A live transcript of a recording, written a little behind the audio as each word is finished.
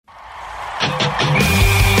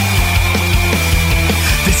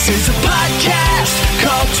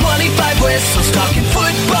whistles talking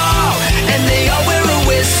football, and they all wear a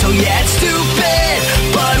whistle. Yeah, it's stupid,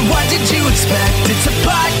 but what did you expect? It's a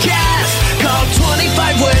podcast called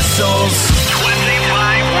 25 Whistles.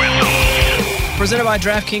 25 Whistles. Presented by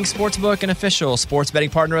DraftKings Sportsbook, an official sports betting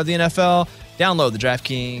partner of the NFL. Download the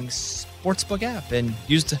DraftKings Sportsbook app and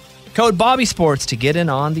use the code BobbySports to get in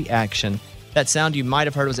on the action. That sound you might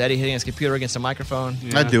have heard was Eddie hitting his computer against a microphone.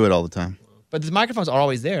 Yeah. I do it all the time. But the microphones are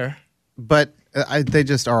always there. But they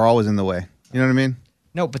just are always in the way. You know what I mean?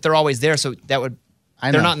 No, but they're always there, so that would...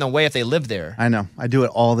 They're not in the way if they live there. I know. I do it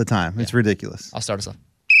all the time. It's ridiculous. I'll start us off.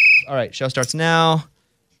 All right, show starts now.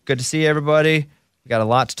 Good to see everybody. We got a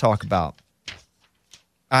lot to talk about.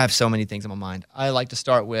 I have so many things on my mind. I like to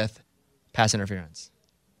start with pass interference.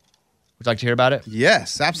 Would you like to hear about it?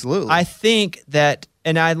 Yes, absolutely. I think that,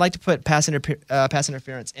 and I'd like to put pass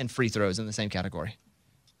interference and free throws in the same category.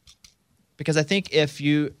 Because I think if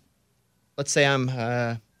you, let's say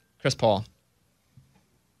I'm Chris Paul,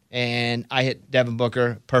 and I hit Devin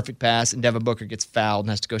Booker, perfect pass, and Devin Booker gets fouled and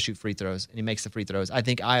has to go shoot free throws, and he makes the free throws. I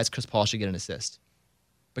think I, as Chris Paul, should get an assist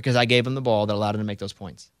because I gave him the ball that allowed him to make those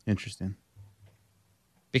points. Interesting.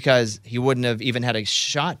 Because he wouldn't have even had a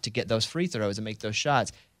shot to get those free throws and make those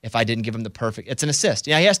shots if I didn't give him the perfect. It's an assist.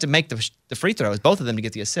 Yeah, he has to make the free throws, both of them, to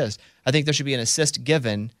get the assist. I think there should be an assist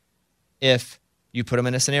given if you put him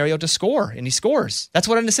in a scenario to score, and he scores. That's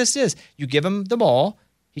what an assist is. You give him the ball,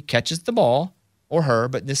 he catches the ball, or her,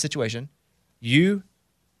 but in this situation, you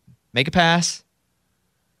make a pass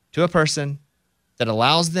to a person that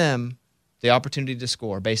allows them the opportunity to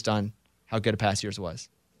score based on how good a pass yours was.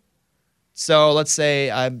 So let's say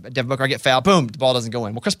Devin Booker, I get fouled. Boom, the ball doesn't go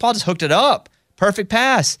in. Well, Chris Paul just hooked it up. Perfect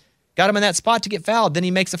pass. Got him in that spot to get fouled. Then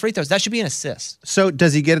he makes the free throws. That should be an assist. So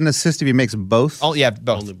does he get an assist if he makes both? Oh, yeah,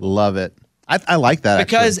 both. Love it. I like that,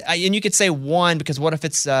 because, actually. And you could say one, because what if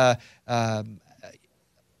it's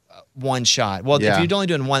one shot? Well, if you're only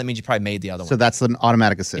doing one, that means you probably made the other one. So that's an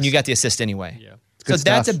automatic assist. And you got the assist anyway. Yeah. Good So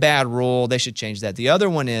that's stuff. a bad rule. They should change that. The other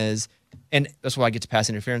one is, and that's what I get to pass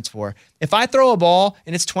interference for, if I throw a ball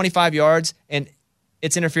and it's 25 yards and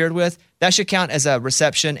it's interfered with, that should count as a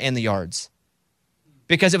reception and the yards.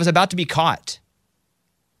 Because it was about to be caught.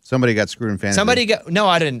 Somebody got screwed in fantasy. No,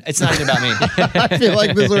 I didn't. It's not even about me. I feel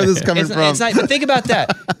like this is where this is coming from. It's not, but think about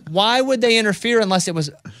that. Why would they interfere unless it was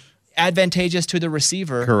advantageous to the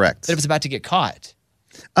receiver? Correct. That it was about to get caught.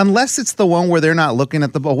 Unless it's the one where they're not looking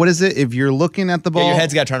at the ball. What is it? If you're looking at the ball? Yeah, your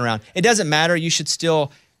head's got to turn around. It doesn't matter. You should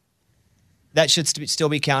still, that should still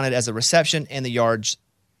be counted as a reception, and the yards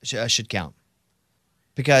should count.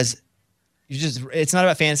 Because it's not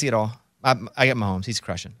about fantasy at all. I got Mahomes. He's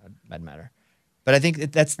crushing. It doesn't matter. But I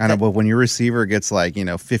think that's... I know, but when your receiver gets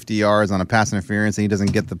 50 yards on a pass interference and he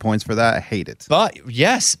doesn't get the points for that, I hate it. But,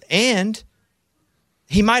 yes, and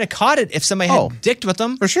he might have caught it if somebody had dicked with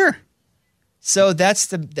him. For sure. So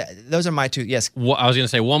those are my two. Yes. Well, I was going to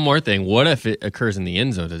say one more thing. What if it occurs in the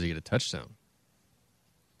end zone? Does he get a touchdown?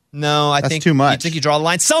 No, That's think too much. I think you draw the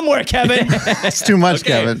line somewhere, Kevin. That's too much,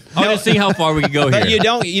 Kevin. I want to see how far we can go here. But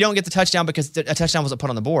you don't get the touchdown because a touchdown wasn't put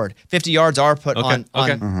on the board. 50 yards are put on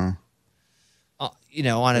on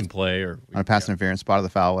a play or on a pass interference, spot of the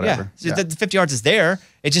foul, whatever. Yeah. So the 50 yards is there.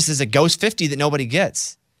 It just is a ghost 50 that nobody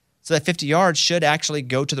gets. So that 50 yards should actually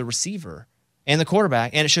go to the receiver and the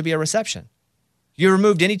quarterback, and it should be a reception. You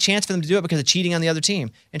removed any chance for them to do it because of cheating on the other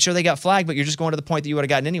team. And sure, they got flagged, but you're just going to the point that you would have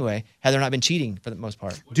gotten anyway had there not been cheating for the most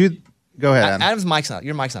part. Go ahead, Adam. Adam's mic's not.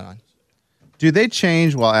 Your mic's not on. Do they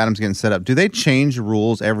change while Adam's getting set up? Do they change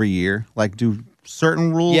rules every year? Like, do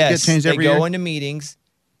certain rules get changed every year? They go into meetings,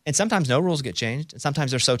 and sometimes no rules get changed, and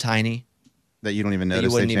sometimes they're so tiny that you don't even notice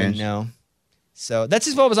you wouldn't they even changed? know. So that's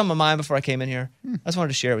just what was on my mind before I came in here. I just wanted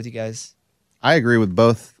to share it with you guys. I agree with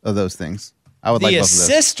both of those things. I would like both of those.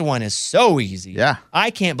 The assist one is so easy. Yeah.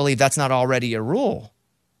 I can't believe that's not already a rule.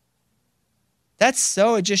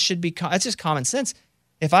 It just should be, it's just common sense.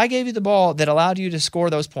 If I gave you the ball that allowed you to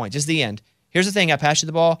score those points, just the end. Here's the thing, I passed you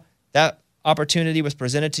the ball. That opportunity was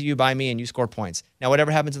presented to you by me and you scored points. Now,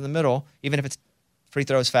 whatever happens in the middle, even if it's free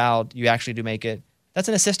throws fouled, you actually do make it. That's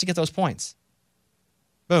an assist to get those points.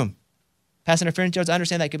 Boom. Pass interference yards, I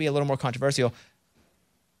understand that could be a little more controversial.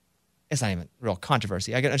 It's not even real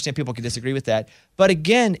controversy. I can understand people could disagree with that. But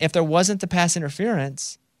again, if there wasn't the pass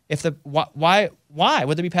interference, why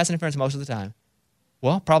would there be pass interference most of the time?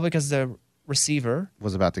 Well, probably because the receiver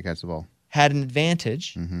was about to catch the ball, had an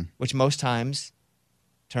advantage, which most times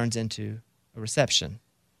turns into a reception.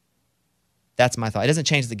 That's my thought. It doesn't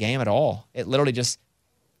change the game at all. It literally just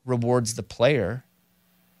rewards the player.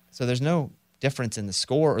 So there's no difference in the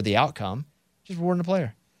score or the outcome. Just rewarding the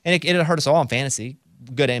player. And it'll hurt us all in fantasy,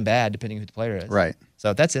 good and bad, depending who the player is. Right.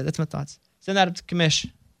 So that's it. That's my thoughts. Send that up to Commish.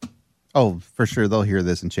 Oh, for sure. They'll hear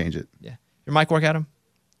this and change it. Yeah. Your mic work, Adam?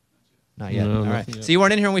 Not yet. No, All right. nothing yet. So you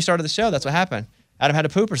weren't in here when we started the show. That's what happened. Adam had to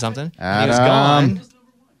poop or something. And he was Adam.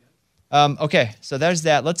 gone. Okay, so there's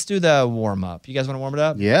that. Let's do the warm-up. You guys want to warm it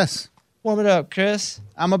up? Yes. Warm it up, Chris.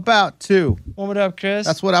 I'm about to. Warm it up, Chris.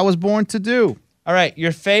 That's what I was born to do. All right,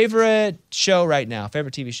 your favorite show right now,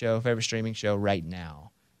 favorite TV show, favorite streaming show right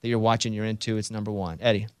now that you're watching, you're into, it's number one.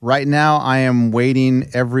 Eddie. Right now, I am waiting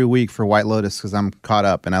every week for White Lotus because I'm caught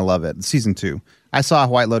up and I love it. Season 2. I saw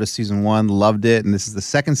White Lotus season 1, loved it, and this is the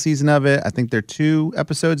second season of it. I think they're 2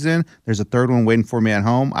 episodes in. There's a third one waiting for me at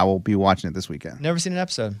home. I will be watching it this weekend. Never seen an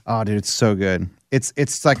episode. Oh, dude, it's so good.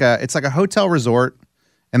 It's like a hotel resort,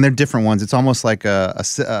 and they're different ones. It's almost like a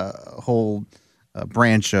whole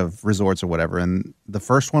branch of resorts or whatever. And the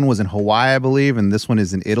first one was in Hawaii, I believe, and this one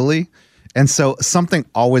is in Italy. And so something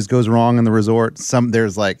always goes wrong in the resort.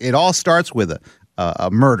 It all starts with a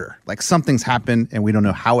murder. Like something's happened and we don't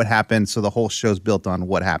know how it happened. So the whole show's built on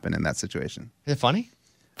what happened in that situation. Is it funny?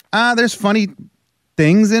 There's funny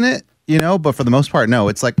things in it, but for the most part, no.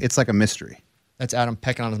 It's like a mystery. That's Adam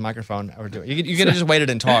pecking on his microphone. You could have just waited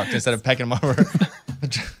and talked instead of pecking him over.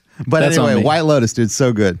 But That's on anyway, me. White Lotus, dude,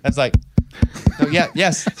 so good. That's like, oh, yeah,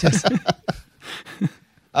 yes.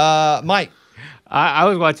 Mike. I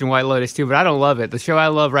was watching White Lotus too, but I don't love it. The show I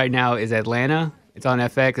love right now is Atlanta. It's on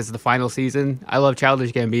FX. It's the final season. I love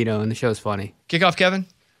Childish Gambino, and the show's funny. Kick off, Kevin.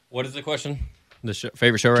 What is the question? The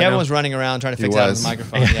favorite show right Kevin now? was running around trying to fix He Adam's was.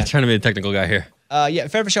 microphone. Yeah, Yeah. trying to be the technical guy here.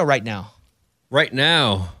 Favorite show right now. Right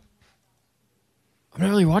now, I'm not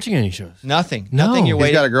really watching any shows. Nothing. No. Nothing you're He's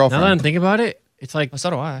waiting. got a Now that I'm girlfriend. thinking about it, it's like Well, so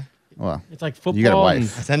do I. Well, football. you got a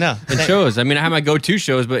wife. I said no. And shows. I mean, I have my go-to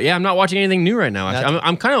shows, but yeah, I'm not watching anything new right now.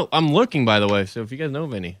 Actually. I'm looking, by the way. So if you guys know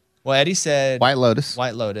of any, Well, Eddie said White Lotus.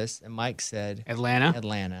 White Lotus, and Mike said Atlanta.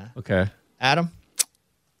 Atlanta. okay. Adam.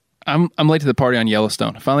 I'm late to the party on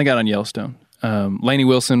Yellowstone. I finally got on Yellowstone. Lainey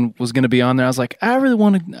Wilson was going to be on there. I was like, I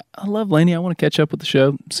love Lainey. I want to catch up with the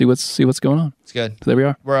show, see what's going on. It's good. So there we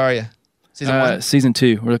are. Where are you? Season one. Season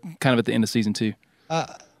 2. We're kind of at the end of season 2.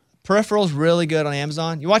 Peripheral's really good on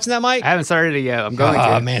Amazon. You watching that, Mike? I haven't started it yet. I'm going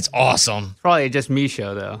Oh to. man, it's awesome. Probably a just me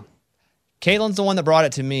show though. Caitlin's the one that brought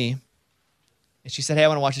it to me, and she said, "Hey, I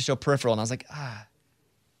want to watch the show Peripheral," and I was like,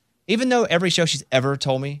 Even though every show she's ever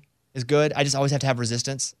told me is good, I just always have to have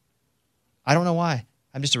resistance. I don't know why.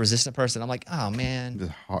 I'm just a resistant person. I'm like, oh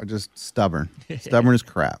man. Just stubborn. Stubborn as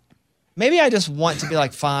crap. Maybe I just want to be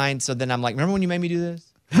like, fine. So then I'm like, remember when you made me do this?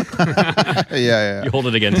 Yeah. You hold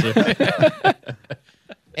it against her.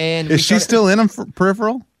 And we Is she started- still in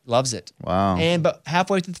Peripheral? loves it. Wow. But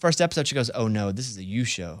halfway through the first episode, she goes, "Oh no, this is a you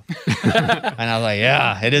show." And I was like,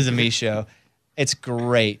 "Yeah, it is a me show." It's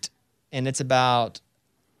great, and it's about,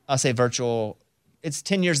 I'll say, virtual. It's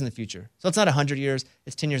 10 years in the future, so it's not 100 years.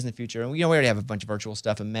 It's 10 years in the future, and we already have a bunch of virtual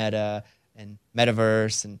stuff in Meta and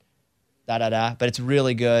Metaverse and da. But it's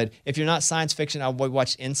really good. If you're not science fiction, I would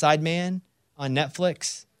watch Inside Man on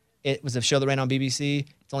Netflix. It was a show that ran on BBC.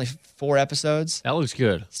 It's only 4 episodes. That looks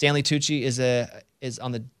good. Stanley Tucci is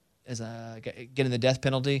getting the death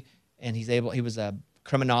penalty, and he was a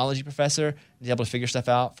criminology professor. He's able to figure stuff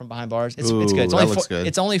out from behind bars. It's good. It's that only looks good.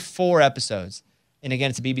 It's only 4 episodes, and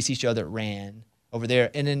again, it's a BBC show that ran over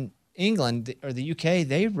there. And in England or the UK,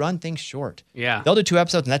 they run things short. Yeah. They'll do 2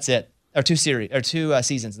 episodes and that's it, or 2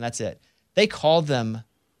 seasons and that's it. They call them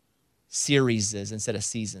series instead of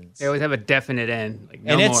seasons. They always have a definite end. Like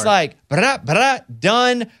no And it's more. like,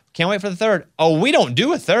 done. Can't wait for the 3rd. Oh, we don't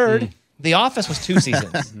do a 3rd. The Office was 2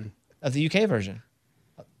 seasons of the UK version.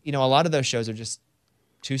 A lot of those shows are just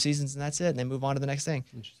 2 seasons and that's it. And they move on to the next thing.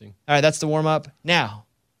 Interesting. All right, that's the warm up. Now,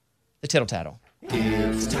 the tittle tattle.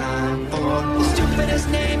 It's time for the stupidest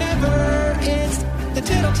name ever. It's the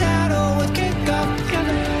tittle tattle with kickoff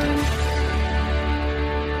together.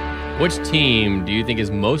 Which team do you think is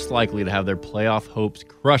most likely to have their playoff hopes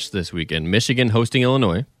crushed this weekend? Michigan hosting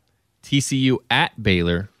Illinois, TCU at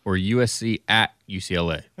Baylor, or USC at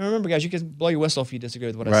UCLA? And remember, guys, you can blow your whistle if you disagree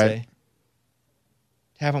with what I Right. say.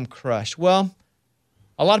 Have them crushed. Well,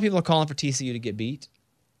 a lot of people are calling for TCU to get beat,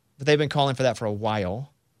 but they've been calling for that for a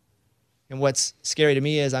while. And what's scary to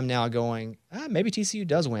me is I'm now going, maybe TCU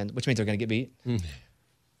does win, which means they're going to get beat.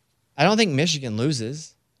 I don't think Michigan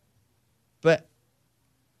loses, but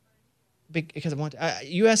because of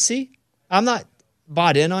USC, I'm not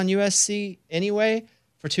bought in on USC anyway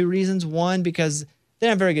for 2 reasons. One, because they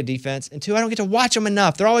have very good defense, and 2, I don't get to watch them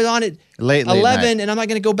enough. They're always on at Late 11, night. and I'm not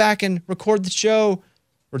going to go back and record the show.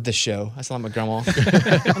 Or the show. I sound like my grandma.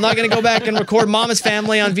 I'm not going to go back and record Mama's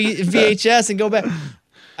Family on VHS and go back.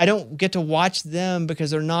 I don't get to watch them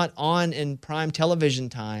because they're not on in prime television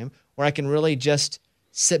time where I can really just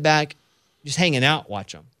sit back, just hanging out,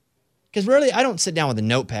 watch them. Because really, I don't sit down with a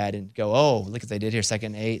notepad and go, oh, look what they did here, 2nd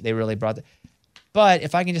and 8. They really brought But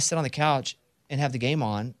if I can just sit on the couch and have the game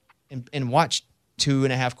on and watch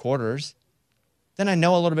 2.5 quarters, then I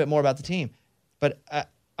know a little bit more about the team. But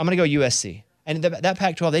I'm going to go USC. And that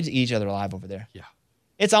Pac-12, they just eat each other alive over there. Yeah.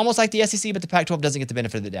 It's almost like the SEC, but the Pac-12 doesn't get the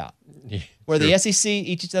benefit of the doubt. Yeah, Where true. the SEC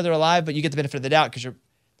eats each other alive, but you get the benefit of the doubt because the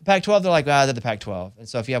Pac-12, they're like, they're the Pac-12. And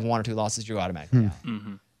so if you have 1 or 2 losses, you're automatically out.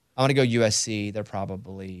 I want to go USC. They're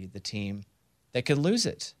probably the team that could lose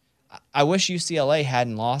it. I wish UCLA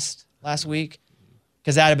hadn't lost last week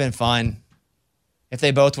because that'd have been fun. If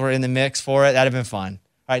they both were in the mix for it, that'd have been fun.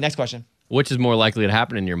 All right, next question. Which is more likely to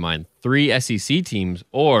happen in your mind? 3 SEC teams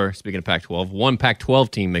or, speaking of Pac-12, 1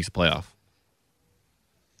 Pac-12 team makes a playoff?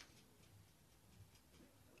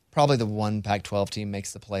 Probably the 1 Pac-12 team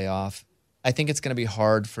makes the playoff. I think it's going to be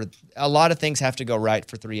hard for a lot of things have to go right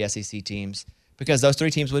for 3 SEC teams because those 3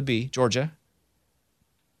 teams would be Georgia.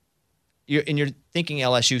 You're thinking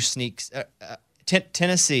LSU sneaks.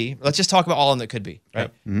 Tennessee. Let's just talk about all of them that could be, right?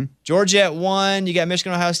 Georgia at 1. You got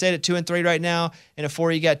Michigan, Ohio State at 2 and 3 right now. And at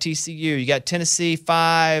 4, you got TCU. You got Tennessee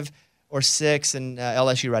 5 or 6 and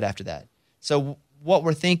LSU right after that. So what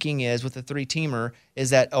we're thinking is with the 3-teamer is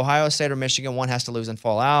that Ohio State or Michigan, one has to lose and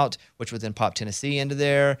fall out, which would then pop Tennessee into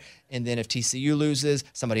there. And then if TCU loses,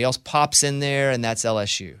 somebody else pops in there, and that's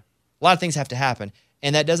LSU. A lot of things have to happen.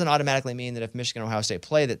 And that doesn't automatically mean that if Michigan or Ohio State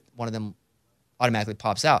play that one of them automatically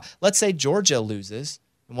pops out. Let's say Georgia loses,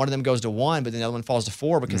 and one of them goes to 1, but then the other one falls to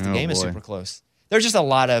 4 because the game is super close. There's just a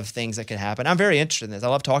lot of things that can happen. I'm very interested in this. I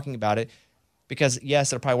love talking about it because,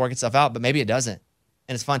 yes, it'll probably work itself out, but maybe it doesn't.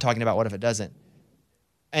 And it's fun talking about what if it doesn't.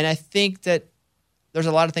 And I think that there's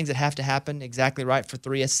a lot of things that have to happen exactly right for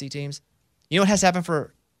 3 SEC teams. You know what has to happen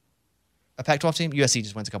for a Pac-12 team? USC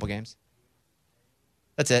just wins a couple games.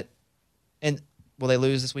 That's it. And will they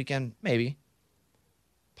lose this weekend? Maybe.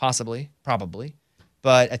 Possibly. Probably.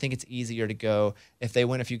 But I think it's easier to go if they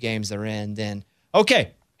win a few games they're in, then,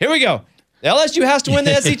 okay, here we go. LSU has to win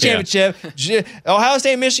the SEC championship. Ohio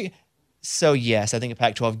State, Michigan. So, yes, I think a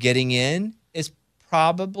Pac-12 getting in is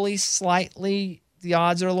probably slightly, the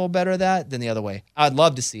odds are a little better of that than the other way. I'd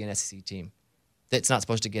love to see an SEC team that's not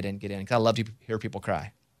supposed to get in, because I love to hear people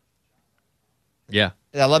cry. Yeah.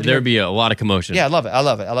 I love There'd be a lot of commotion. Yeah, I love it. I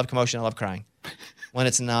love it. I love commotion. I love crying. When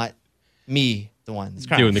it's not me, the one that's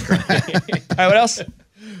crying. Doing the crying. All right, what else?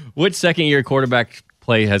 Which second-year quarterback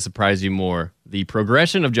play has surprised you more? The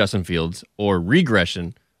progression of Justin Fields or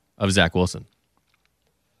regression of Zach Wilson?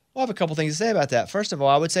 Well, I have a couple things to say about that. First of all,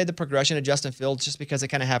 I would say the progression of Justin Fields just because it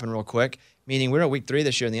kind of happened real quick, meaning we're at week 3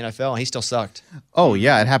 this year in the NFL, and he still sucked. Oh,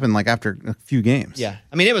 yeah. It happened like after a few games. Yeah.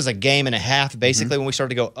 I mean, it was a game and a half, basically, when we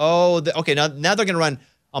started to go, okay, now they're going to run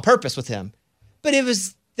on purpose with him. But it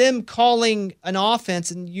was them calling an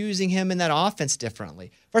offense and using him in that offense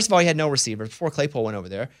differently. First of all, he had no receivers before Claypool went over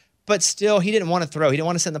there. But still, he didn't want to throw. He didn't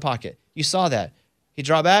want to sit in the pocket. You saw that. He'd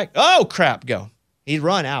draw back. Oh, crap, go. He'd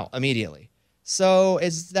run out immediately. So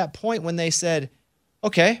it's that point when they said,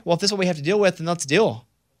 okay, well, if this is what we have to deal with, then let's deal.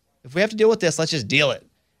 If we have to deal with this, let's just deal it.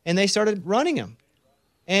 And they started running him.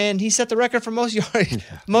 And he set the record for most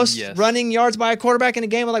running yards by a quarterback in a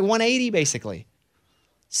game of like 180, basically.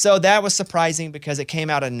 So that was surprising because it came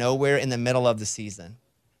out of nowhere in the middle of the season.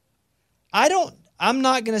 I'm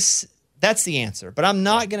not going to, that's the answer, but I'm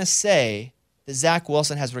not going to say that Zach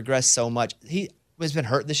Wilson has regressed so much. He has been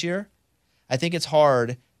hurt this year. I think it's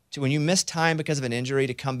hard to, when you miss time because of an injury,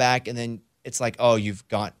 to come back and then it's like, oh, you've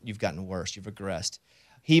gotten worse. You've regressed.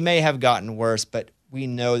 He may have gotten worse, but we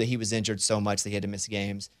know that he was injured so much that he had to miss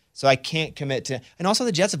games. So I can't commit to, and also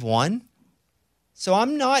the Jets have won. So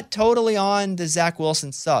I'm not totally on the Zach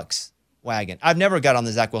Wilson sucks wagon. I've never got on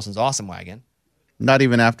the Zach Wilson's awesome wagon. Not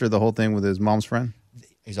even after the whole thing with his mom's friend?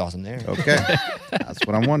 He's awesome there. Okay. That's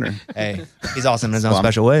what I'm wondering. Hey, he's awesome in his own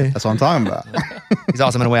special way. That's what I'm talking about. He's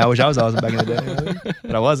awesome in a way I wish I was awesome back in the day,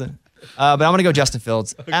 but I wasn't. But I'm going to go Justin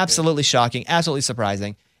Fields. Okay. Absolutely shocking. Absolutely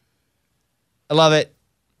surprising. I love it.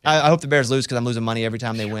 I hope the Bears lose because I'm losing money every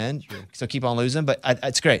time they win. So keep on losing, but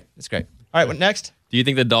it's great. It's great. All right, what next? Do you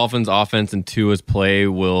think the Dolphins' offense and Tua's play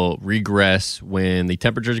will regress when the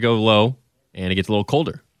temperatures go low and it gets a little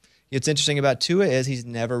colder? What's interesting about Tua is he's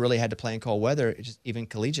never really had to play in cold weather, just even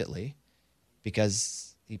collegiately,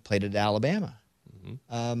 because he played at Alabama.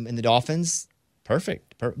 Mm-hmm. And the Dolphins,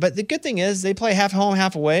 perfect. But the good thing is they play half home,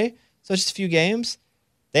 half away, so it's just a few games.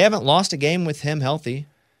 They haven't lost a game with him healthy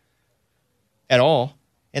at all.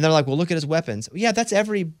 And they're like, well, look at his weapons. Yeah, that's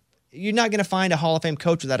you're not going to find a Hall of Fame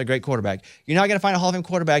coach without a great quarterback. You're not going to find a Hall of Fame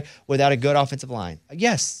quarterback without a good offensive line.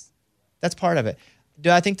 Yes, that's part of it. Do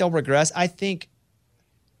I think they'll regress? I think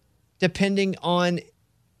depending on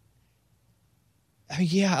I mean,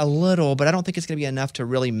 yeah, a little, but I don't think it's going to be enough to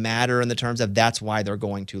really matter in the terms of that's why they're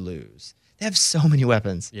going to lose. They have so many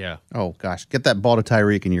weapons. Yeah. Oh gosh, get that ball to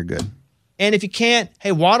Tyreek and you're good. And if you can't,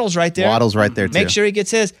 hey, Waddle's right there. Waddle's right there too. Make sure he gets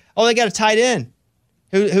his. Oh, they got a tight end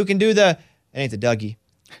who can do the. It ain't the Dougie.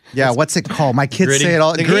 Yeah, what's it called? My kids Gritty? say it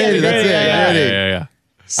all. The Gritty. gritty, That's it. yeah. Gritty.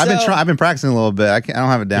 Yeah. I've been practicing a little bit. I don't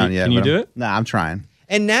have it down yet. Can you but do I'm- it? Nah, I'm trying.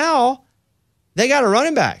 And now they got a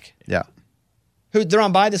running back Yeah. who they're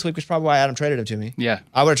on bye this week, which is probably why Adam traded him to me. Yeah.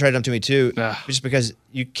 I would have traded him to me too, Ugh. just because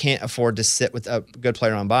you can't afford to sit with a good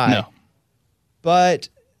player on bye. No. But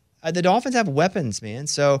the Dolphins have weapons, man.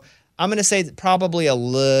 So I'm going to say that probably a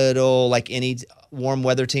little like any warm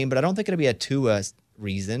weather team, but I don't think it'll be a Tua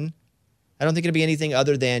reason. I don't think it'll be anything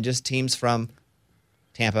other than just teams from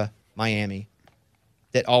Tampa, Miami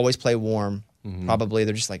that always play warm. Probably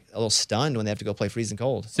they're just like a little stunned when they have to go play freezing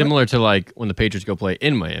cold. Similar to like when the Patriots go play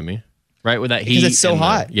in Miami, right? With that heat. Because it's so and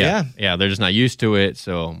hot, yeah. yeah. Yeah. They're just not used to it.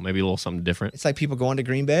 So maybe a little something different. It's like people going to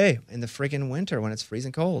Green Bay in the freaking winter when it's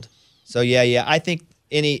freezing cold. So yeah, I think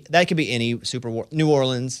that could be any New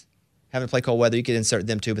Orleans having to play cold weather. You could insert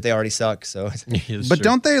them too, but they already suck. So But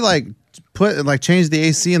don't they change the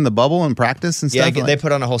AC in the bubble in practice and yeah, stuff? they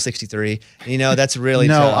put on a whole 63. You know, that's really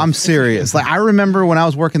No, tough. I'm serious. Like I remember when I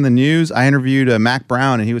was working the news, I interviewed Mac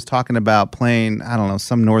Brown, and he was talking about playing, I don't know,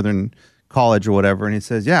 some northern college or whatever, and he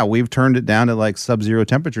says, "Yeah, we've turned it down to like sub-zero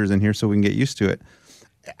temperatures in here so we can get used to it."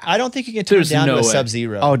 I don't think you can turn There's it down no to a way.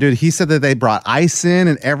 sub-zero. Oh, dude, he said that they brought ice in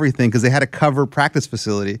and everything because they had a covered practice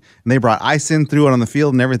facility, and they brought ice in, threw it on the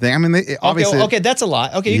field and everything. I mean, obviously, okay, that's a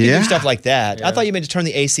lot. Okay, you can Yeah. do stuff like that. I thought you meant to turn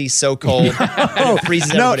the AC so cold and it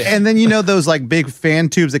freezes No, everybody. and then those like big fan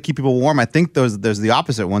tubes that keep people warm. I think there's the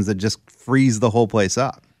opposite ones that just freeze the whole place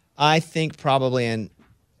up. I think probably in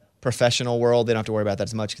professional world they don't have to worry about that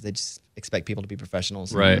as much because they just expect people to be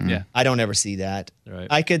professionals. Right. Yeah. I don't ever see that. Right.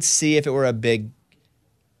 I could see if it were a big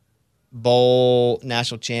bowl,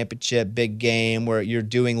 national championship, big game where you're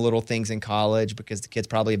doing little things in college because the kids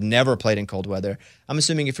probably have never played in cold weather. I'm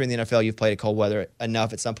assuming if you're in the NFL, you've played in cold weather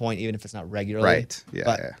enough at some point, even if it's not regularly. Right. Yeah,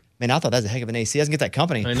 But, yeah. man, I thought that was a heck of an AC. I doesn't get that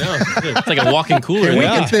company. I know. It's like a walk-in cooler. Can we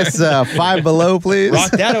Yeah. get this 5 below, please?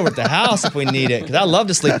 Rock that over at the house if we need it because I love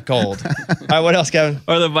to sleep cold. All right, what else, Kevin?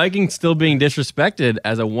 Are the Vikings still being disrespected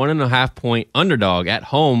as a 1.5 point underdog at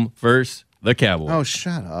home versus the Cowboys? Oh,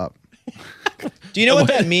 shut up. Do you know what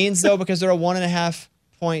that means, though? Because they're a 1.5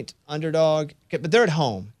 point underdog, but they're at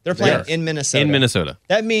home. They're playing Yes. in Minnesota. In Minnesota.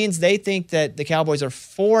 That means they think that the Cowboys are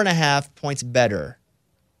 4.5 points better.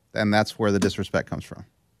 And that's where the disrespect comes from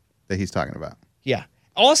that he's talking about. Yeah.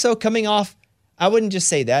 Also, coming off, I wouldn't just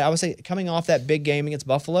say that. I would say coming off that big game against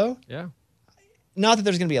Buffalo, Yeah. not that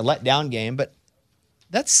there's going to be a letdown game, but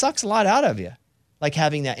that sucks a lot out of you, like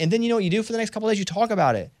having that. And then you know what you do for the next couple of days? You talk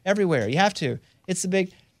about it everywhere. You have to. It's the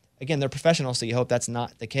big, again, they're professionals, so you hope that's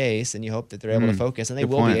not the case, and you hope that they're able to focus, and they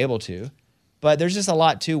good will point. be able to. But there's just a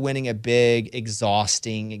lot to winning a big,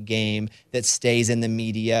 exhausting game that stays in the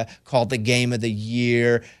media, called the game of the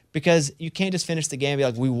year, because you can't just finish the game and be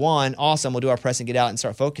like, we won, awesome, we'll do our press and get out and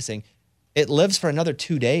start focusing. It lives for another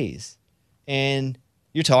 2 days. And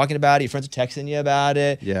you're talking about it, your friends are texting you about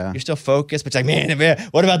it. Yeah. You're still focused, but it's like, man,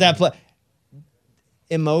 what about that play?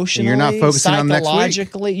 Emotionally, And you're not focusing on next week.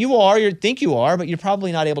 psychologically, you think you are, but you're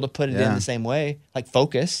probably not able to put it in Yeah. the same way, like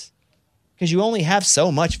focus, because you only have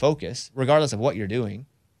so much focus, regardless of what you're doing.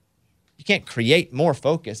 You can't create more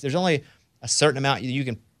focus. There's only a certain amount you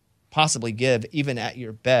can possibly give, even at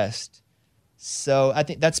your best. So I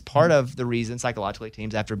think that's part of the reason psychologically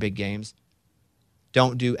teams after big games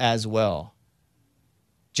don't do as well,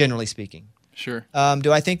 generally speaking. Sure.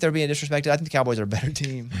 Do I think they're being disrespected? I think the Cowboys are a better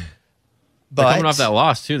team. They're But coming off that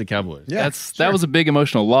loss, too, the Cowboys. Yeah, That was a big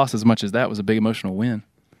emotional loss as much as that was a big emotional win.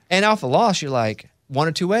 and off a loss, you're like one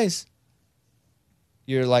or two ways.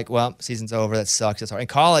 You're like, well, season's over. That sucks. It's hard. In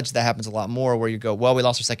college, that happens a lot more where you go, well, we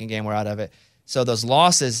lost our second game. We're out of it. So those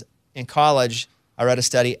losses in college, I read a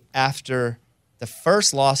study after the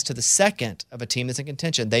first loss to the second of a team that's in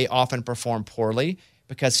contention, they often perform poorly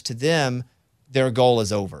because to them, their goal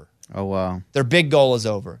is over. Oh, wow. Their big goal is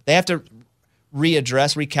over. They have to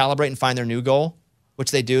readdress, recalibrate, and find their new goal,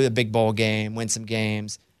 which they do, the big bowl game, win some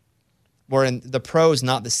games. Where in the pros,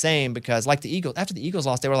 not the same because like the Eagles, after the Eagles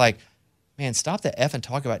lost, they were like, man, stop the F and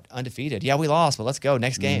talk about undefeated. Yeah, we lost, but let's go.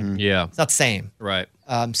 Next game. Yeah. It's not the same. Right.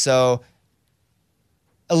 So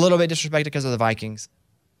a little bit disrespected because of the Vikings.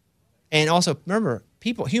 And also, remember,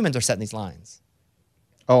 humans are setting these lines.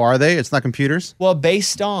 Oh, are they? It's not computers? Well,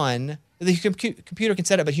 based on, the computer can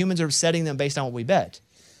set it, but humans are setting them based on what we bet.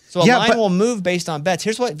 So a Yeah, line but- will move based on bets.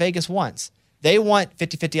 Here's what Vegas wants. They want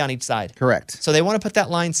 50-50 on each side. Correct. So they want to put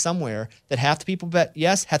that line somewhere that half the people bet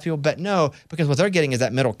yes, half the people bet no, because what they're getting is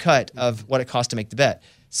that middle cut of what it costs to make the bet.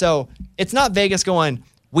 So it's not Vegas going,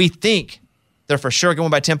 we think they're for sure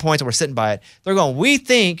going by 10 points and we're sitting by it. They're going, we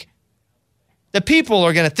think the people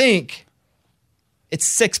are going to think it's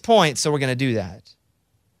 6 points, so we're going to do that.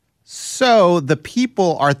 So the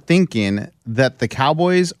people are thinking that the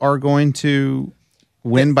Cowboys are going to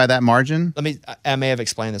win by that margin? I may have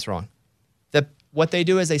explained this wrong. What they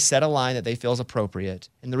do is they set a line that they feel is appropriate,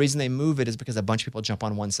 and the reason they move it is because a bunch of people jump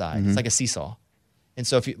on one side. It's like a seesaw. And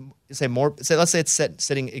so if you let's say it's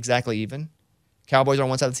sitting exactly even. Cowboys are on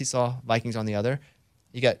one side of the seesaw, Vikings on the other.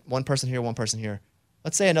 You got one person here, one person here.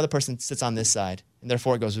 Let's say another person sits on this side, and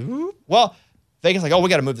therefore it goes, ooh. Well, Vegas is like, oh, we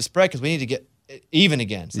got to move the spread because we need to get even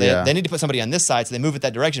again. So they need to put somebody on this side, so they move it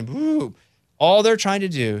that direction. Ooh. All they're trying to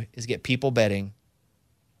do is get people betting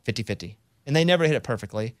 50-50. And they never hit it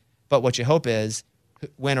perfectly. But what you hope is,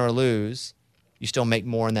 win or lose, you still make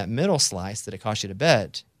more in that middle slice that it cost you to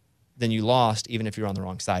bet than you lost, even if you're on the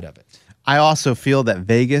wrong side of it. I also feel that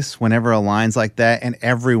Vegas, whenever a line's like that, and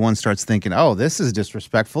everyone starts thinking, "Oh, this is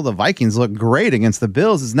disrespectful. The Vikings look great against the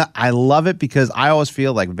Bills." It's not. I love it because I always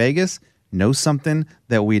feel like Vegas knows something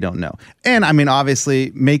that we don't know. And I mean,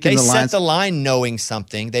 obviously, making the lines. They set the line knowing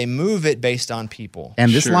something. They move it based on people.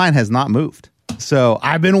 And this line has not moved. So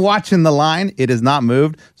I've been watching the line. It has not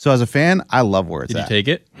moved. So as a fan, I love where it's at. Did you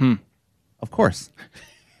take it? Of course.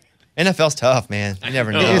 NFL's tough, man. You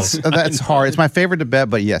never know. That's hard. It's my favorite to bet,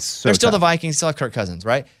 but yes. So They're still tough. the Vikings, still have Kirk Cousins,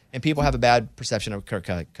 right? And people have a bad perception of Kirk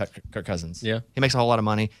Cousins. Yeah. He makes a whole lot of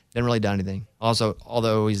money. Didn't really done anything. Also,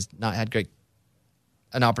 although he's not had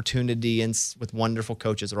an opportunity with wonderful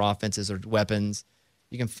coaches or offenses or weapons,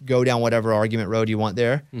 you can go down whatever argument road you want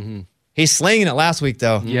there. Mm-hmm. He's slinging it last week,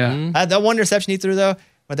 though. Yeah. That one interception he threw, though,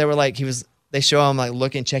 where they were like, they show him like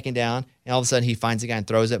looking, checking down, and all of a sudden he finds the guy and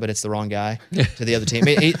throws it, but it's the wrong guy to the other team.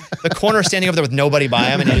 The corner standing over there with nobody by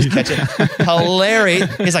him, and he just catch it.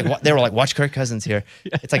 Hilarious. He's like, they were like, watch Kirk Cousins here.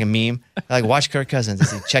 It's like a meme. They're like, watch Kirk Cousins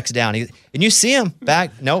as he checks down. And you see him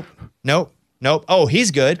back. Nope. Oh,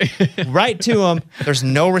 he's good. Right to him. There's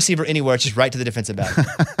no receiver anywhere. It's just right to the defensive back.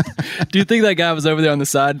 Do you think that guy was over there on the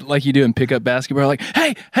side like you do in pickup basketball? Like,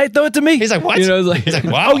 hey, throw it to me. He's like, what? You know, he's like,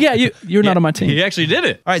 wow. Oh, yeah, you're not on my team. He actually did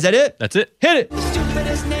it. All right, is that it? That's it. Hit it.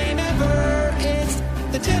 Stupidest name ever. It's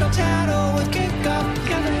the Tittle Tattle with Kickoff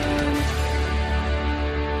Kevin.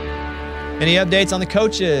 Any updates on the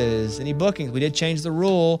coaches? Any bookings? We did change the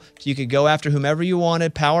rule so you could go after whomever you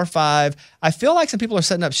wanted, Power 5. I feel like some people are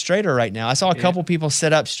setting up straighter right now. I saw a couple people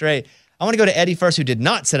sit up straight. I want to go to Eddie first, who did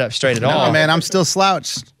not sit up straight at all. No, man, I'm still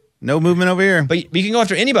slouched. No movement over here. But you can go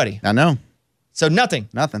after anybody. I know. So nothing.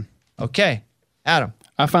 Okay. Adam.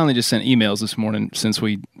 I finally just sent emails this morning since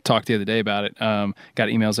we talked the other day about it. Got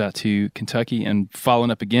emails out to Kentucky and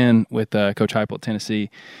following up again with Coach Heupel at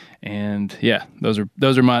Tennessee. And yeah, those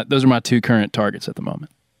are my two current targets at the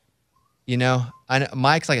moment. You know, I know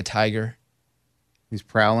Mike's like a tiger. He's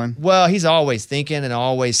prowling. Well, he's always thinking and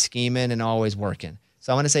always scheming and always working.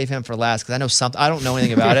 So I'm going to save him for last because I know something. I don't know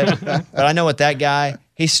anything about it, but I know what that guy,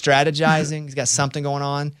 he's strategizing. He's got something going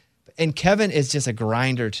on. And Kevin is just a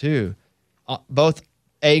grinder too, both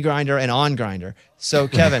a grinder and on grinder. So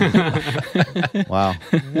Kevin, Wow.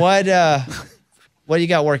 what do you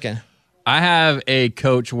got working? I have a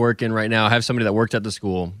coach working right now. I have somebody that worked at the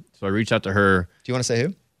school. So I reached out to her. Do you want to say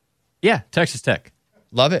who? Yeah, Texas Tech.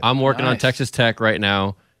 Love it. I'm working on Texas Tech right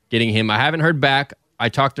now, getting him. I haven't heard back. I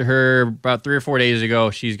talked to her about 3 or 4 days ago.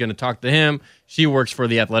 She's going to talk to him. She works for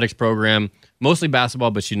the athletics program, mostly basketball,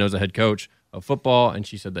 but she knows the head coach of football, and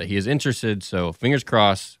she said that he is interested. So fingers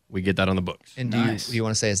crossed we get that on the books. And do you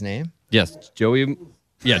want to say his name? Yes, Joey.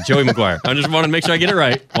 Yeah, Joey McGuire. I just want to make sure I get it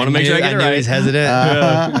right. Want to make sure I get it right. He's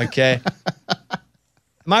hesitant. Okay.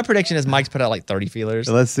 My prediction is Mike's put out like 30 feelers.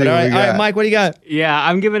 Let's see But what we got. All right, Mike, what do you got? Yeah,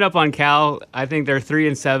 I'm giving up on Cal. I think they're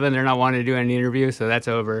 3-7. They're not wanting to do any interview, so that's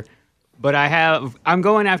over. But I'm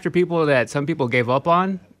going after people that some people gave up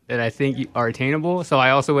on that I think are attainable. So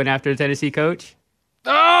I also went after the Tennessee coach.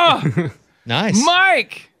 Oh, Nice.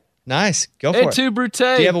 Mike! Nice. Go for Et it. tu, Brute.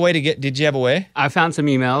 Did you have a way? I found some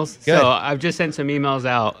emails. Good. So I've just sent some emails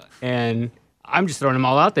out, and I'm just throwing them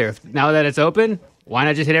all out there. Now that it's open, why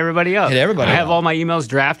not just hit everybody up? Hit everybody I have up. all my emails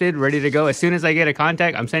drafted, ready to go. As soon as I get a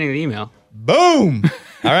contact, I'm sending the email. Boom.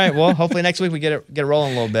 All right. Well, hopefully next week we get it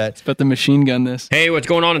rolling a little bit. But the machine gun this. Hey, what's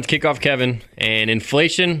going on? It's Kickoff Kevin. And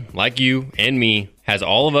inflation, like you and me, has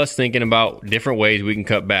all of us thinking about different ways we can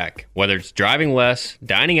cut back. Whether it's driving less,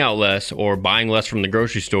 dining out less, or buying less from the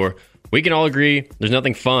grocery store, we can all agree there's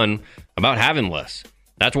nothing fun about having less.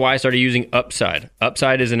 That's why I started using Upside.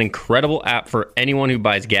 Upside is an incredible app for anyone who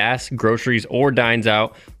buys gas, groceries, or dines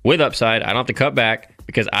out. With Upside, I don't have to cut back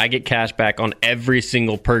because I get cash back on every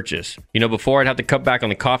single purchase. Before I'd have to cut back on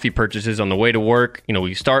the coffee purchases on the way to work.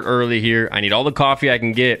 We start early here. I need all the coffee I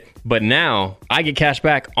can get. But now I get cash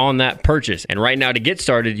back on that purchase. And right now to get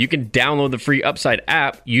started, you can download the free Upside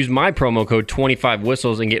app, use my promo code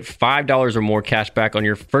 25whistles and get $5 or more cash back on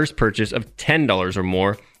your first purchase of $10 or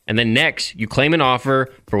more. And then next, you claim an offer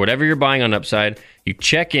for whatever you're buying on Upside. You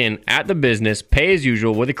check in at the business, pay as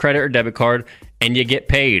usual with a credit or debit card, and you get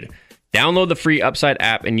paid. Download the free Upside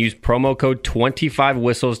app and use promo code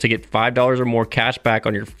 25whistles to get $5 or more cash back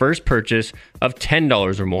on your first purchase of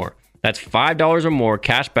 $10 or more. That's $5 or more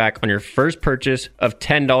cash back on your first purchase of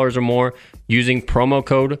 $10 or more using promo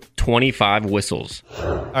code 25whistles.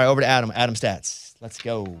 All right, over to Adam. Adam Stats. Let's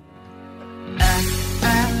go.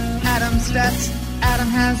 Adam Stats. Adam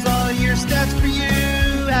has all your stats for you.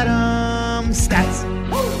 Adam Stats.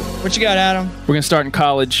 What you got, Adam? We're going to start in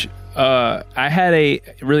college. I had a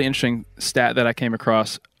really interesting stat that I came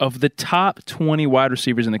across. Of the top 20 wide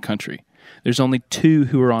receivers in the country, there's only 2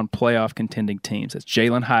 who are on playoff contending teams. That's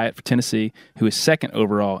Jalen Hyatt for Tennessee, who is second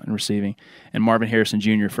overall in receiving, and Marvin Harrison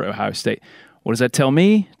Jr. for Ohio State. What does that tell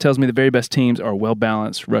me? It tells me the very best teams are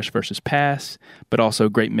well-balanced rush versus pass, but also a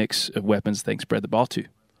great mix of weapons they can spread the ball to.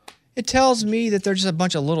 It tells me that they're just a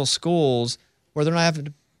bunch of little schools where they're not having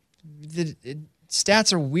to,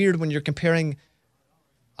 stats are weird when you're comparing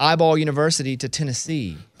Eyeball University to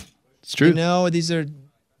Tennessee. It's true. These are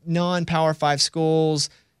non-Power 5 schools.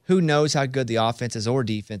 Who knows how good the offense is or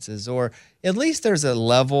defense is, or at least there's a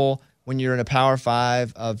level when you're in a Power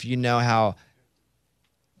 5 of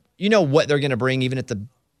what they're going to bring even at the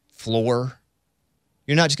floor.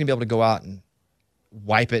 You're not just going to be able to go out and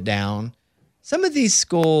wipe it down. Some of these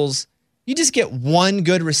schools, you just get one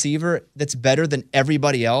good receiver that's better than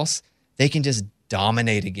everybody else. They can just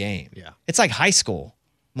dominate a game. Yeah. It's like high school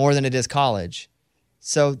more than it is college.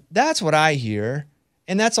 So that's what I hear.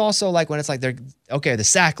 And that's also like when it's like the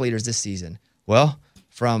sack leaders this season. Well,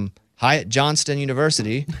 from Hyatt Johnston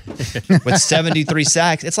University with 73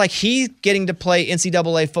 sacks, it's like he's getting to play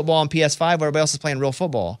NCAA football on PS5 where everybody else is playing real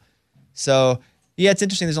football. So, yeah, it's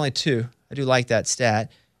interesting there's only 2. I do like that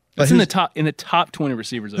stat. But it's in the top 20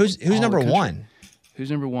 receivers. Who's number 1?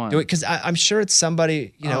 Who's number 1? Because I'm sure it's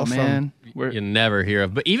somebody, from... You never hear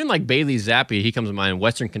of. But even like Bailey Zappi, he comes to mind.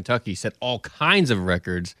 Western Kentucky set all kinds of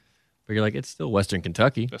records. But you're like, it's still Western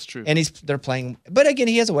Kentucky. That's true. And they're playing... But again,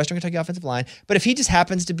 he has a Western Kentucky offensive line. But if he just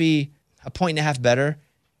happens to be a point and a half better,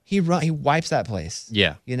 he wipes that place.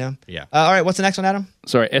 Yeah. Yeah. All right, what's the next one, Adam?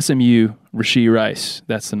 Sorry, SMU, Rashee Rice.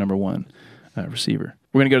 That's the number 1 receiver.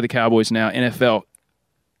 We're going to go to the Cowboys now. NFL.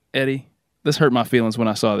 Eddie, this hurt my feelings when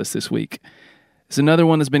I saw this week. It's another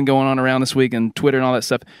one that's been going on around this week and Twitter and all that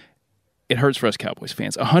stuff. It hurts for us Cowboys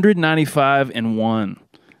fans. 195-1.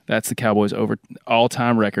 That's the Cowboys' over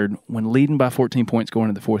all-time record when leading by 14 points going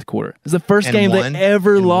into the fourth quarter. It's the first game they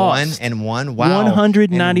ever lost. 1-1. Wow.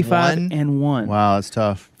 195-1. Wow, that's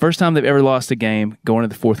tough. First time they've ever lost a game going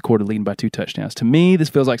into the fourth quarter leading by 2 touchdowns. To me, this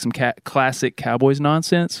feels like some classic Cowboys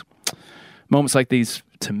nonsense. Moments like these,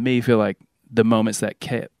 to me, feel like the moments that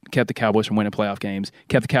kept the Cowboys from winning playoff games,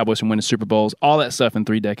 kept the Cowboys from winning Super Bowls, all that stuff in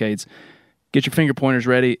 3 decades. Get your finger pointers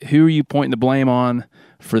ready. Who are you pointing the blame on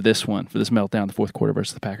for this meltdown in the fourth quarter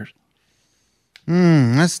versus the Packers?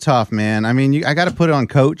 That's tough, man. I mean, I got to put it on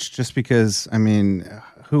Coach just because,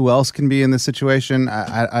 who else can be in this situation?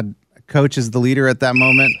 Coach is the leader at that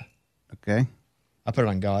moment. Okay. I put it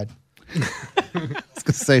on God. I was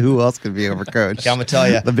going to say, who else could be over Coach? Okay, I'm going to tell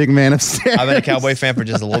you. The big man upstairs. I've been a Cowboy fan for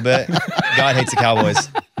just a little bit. God hates the Cowboys.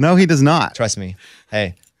 No, he does not. Trust me.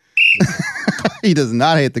 Hey. He does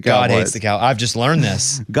not hate the Cowboys. God hates the Cowboys. I've just learned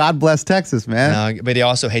this. God bless Texas, man. No, but he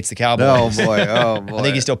also hates the Cowboys. Oh, boy. I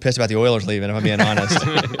think he's still pissed about the Oilers leaving, if I'm being honest.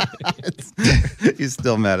 He's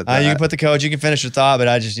still mad at that. You can put the coach, you can finish your thought,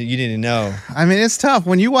 but you didn't know. It's tough.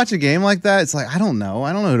 When you watch a game like that, it's like, I don't know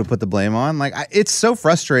who to put the blame on. Like, it's so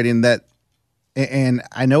frustrating that, and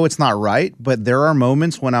I know it's not right, but there are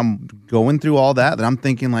moments when I'm going through all that I'm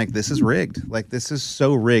thinking, like, this is rigged. Like, this is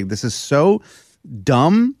so rigged. This is so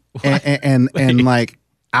dumb and like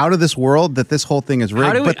out of this world that this whole thing is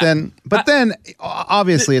rigged. But then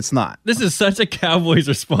obviously it's not. This is such a Cowboys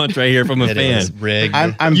response right here from a It fan. is rigged.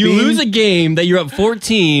 You lose a game that you're up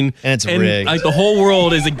 14 and it's rigged. Like the whole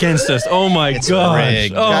world is against us. Oh my gosh.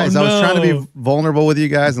 Rigged. Oh, guys, I was trying to be vulnerable with you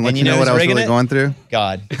guys and let you know what I was really going through.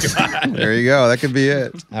 God. There you go. That could be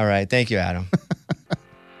it. All right. Thank you, Adam.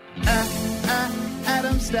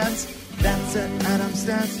 Adam Stats. That's it, Adam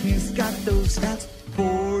Stats. He's got those stats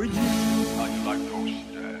for you.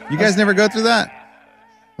 You guys never go through that?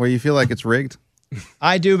 where you feel like it's rigged?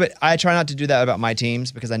 I do, but I try not to do that about my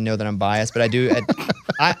teams because I know that I'm biased. But I do.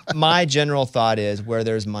 My general thought is where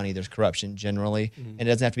there's money, there's corruption generally, and it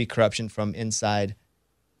doesn't have to be corruption from inside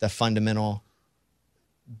the fundamental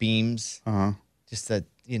beams. Just that.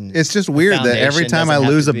 It's just weird that every time I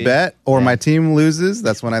lose a bet or my team loses,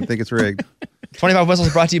 that's when I think it's rigged. 25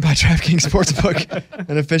 Whistles brought to you by DraftKings Sportsbook,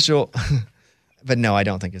 an official. But no, I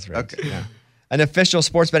don't think it's rigged. Okay. No. An official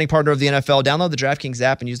sports betting partner of the NFL. Download the DraftKings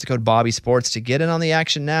app and use the code BobbySports to get in on the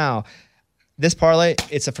action now. This parlay,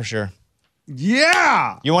 it's a for sure.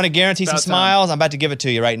 Yeah. You want to guarantee some smiles? I'm about to give it to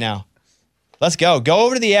you right now. Let's go. Go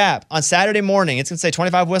over to the app on Saturday morning. It's going to say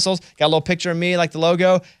 25 Whistles. Got a little picture of me like the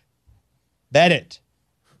logo. Bet it.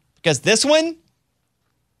 Because this one,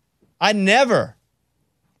 I never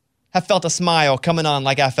have felt a smile coming on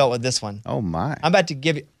like I felt with this one. Oh, my. I'm about to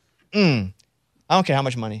give you. I don't care how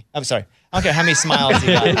much money. I'm sorry. I don't care how many smiles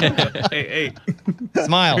you got. Hey.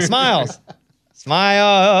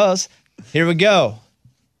 Smiles. Here we go.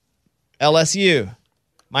 LSU,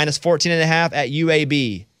 minus 14.5 at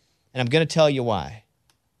UAB. And I'm going to tell you why.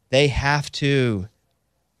 They have to.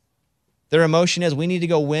 Their emotion is we need to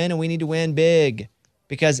go win, and we need to win big.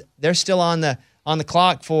 Because they're still on the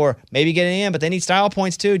clock for maybe getting in, but they need style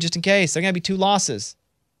points too, just in case. They're going to be 2 losses.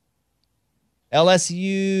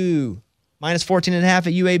 LSU, minus 14.5 at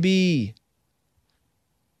UAB.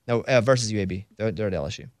 No, versus UAB. They're at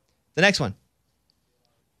LSU. The next one.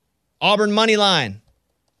 Auburn money line.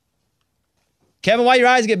 Kevin, why your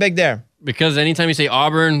eyes get big there? Because anytime you say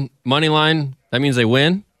Auburn money line, that means they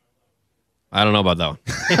win. I don't know about that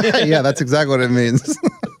one. Yeah, that's exactly what it means.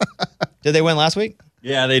 Did they win last week?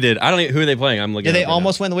 Yeah, they did. I don't know who are they playing. I'm looking. Did they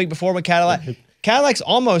almost win the week before with Cadillac? Cadillac's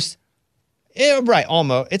almost. Right,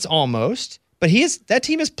 almost. It's almost. But that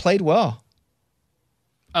team has played well.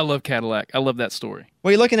 I love Cadillac. I love that story. What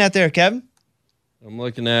are you looking at there, Kevin? I'm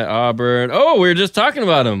looking at Auburn. Oh, we were just talking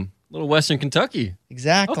about them. Little Western Kentucky.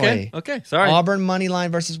 Exactly. Okay. Sorry. Auburn money line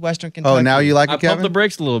versus Western Kentucky. Oh, now you like I it, Kevin? pumped the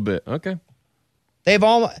brakes a little bit. Okay. They've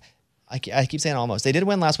almost. I keep saying almost. They did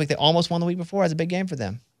win last week. They almost won the week before. It's a big game for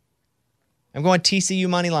them. I'm going TCU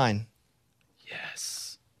money line.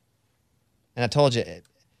 Yes. And I told you.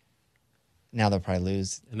 Now they'll probably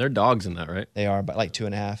lose. And they're dogs in that, right? They are, but like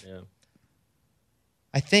 2.5. Yeah.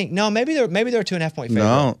 I think no. Maybe they're a 2.5 point favorite.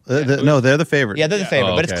 No, they're the favorite. Yeah, they're the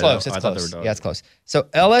favorite, Oh, but it's okay. close. I It's thought they close. were dogs. Yeah, it's close. So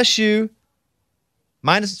LSU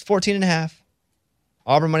minus 14.5.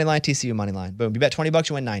 Auburn money line, TCU money line. Boom. You bet $20,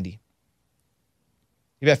 you win 90.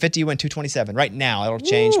 You bet 50, you win 227. Right now, it'll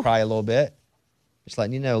change probably a little bit. Just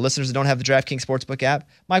letting you know. Listeners that don't have the DraftKings Sportsbook app,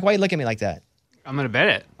 Mike, why are you looking at me like that? I'm going to bet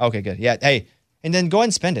it. Okay, good. Yeah. Hey, and then go ahead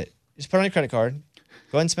and spend it. Just put it on your credit card.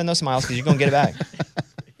 Go ahead and spend those smiles because you're going to get it back.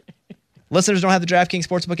 Listeners don't have the DraftKings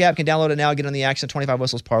Sportsbook app, can download it now. Get on the action. 25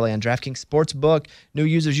 Whistles parlay on DraftKings Sportsbook. New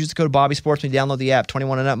users use the code BobbySports when you download the app.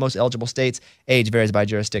 21 and up, most eligible states. Age varies by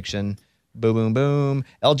jurisdiction. Boom, boom, boom.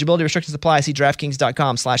 Eligibility restrictions apply. See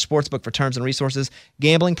DraftKings.com/sportsbook for terms and resources.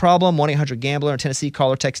 Gambling problem? 1-800-GAMBLER. In Tennessee,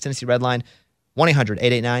 call or text Tennessee Redline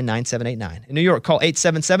 1-800-889-9789. In New York, call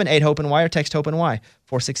 877-8-HOPE-NY or text HOPE-NY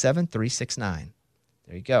 467-369.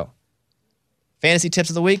 There you go. Fantasy tips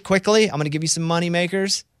of the week, quickly. I'm going to give you some money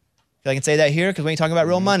makers. If I can say that here because we ain't talking about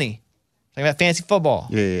real money. Talking about fantasy football.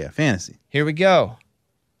 Yeah. Fantasy. Here we go.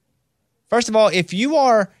 First of all, if you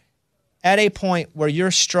are at a point where you're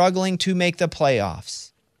struggling to make the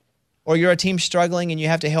playoffs, or you're a team struggling and you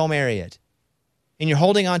have to Hail Mary it, and you're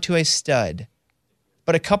holding on to a stud,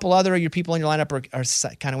 but a couple other of your people in your lineup are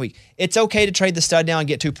kind of weak, it's okay to trade the stud now and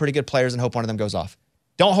get 2 pretty good players and hope one of them goes off.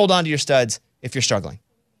 Don't hold on to your studs if you're struggling.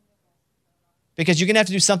 Because you're going to have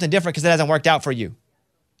to do something different because it hasn't worked out for you.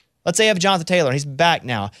 Let's say you have Jonathan Taylor. He's back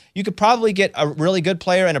now. You could probably get a really good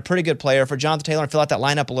player and a pretty good player for Jonathan Taylor and fill out that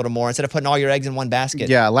lineup a little more instead of putting all your eggs in one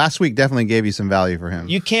basket. Yeah, last week definitely gave you some value for him.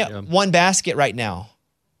 You can't one basket right now.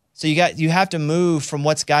 So you have to move from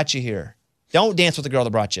what's got you here. Don't dance with the girl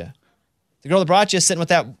that brought you. The girl that brought you is sitting with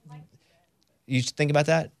that. You think about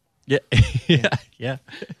that? Yeah. Yeah.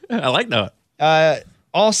 I like that.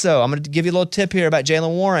 Also, I'm going to give you a little tip here about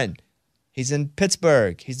Jaylen Warren. He's in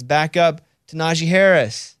Pittsburgh. He's back up to Najee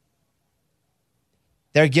Harris.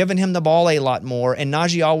 They're giving him the ball a lot more, and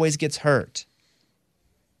Najee always gets hurt.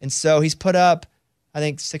 And so he's put up, I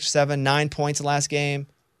think, 6 or 7, 9 points the last game.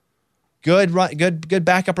 Good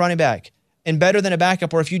backup running back. And better than a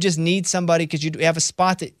backup, or if you just need somebody because you have a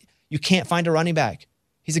spot that you can't find a running back.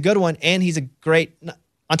 He's a good one, and he's a great,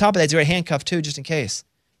 on top of that, he's a great handcuff too, just in case.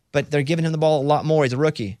 But they're giving him the ball a lot more. He's a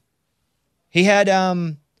rookie. He had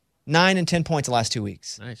 9 and 10 points the last 2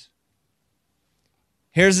 weeks. Nice.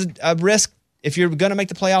 Here's a risk. If you're going to make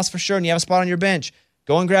the playoffs for sure and you have a spot on your bench,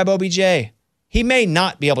 go and grab OBJ. He may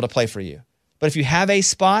not be able to play for you, but if you have a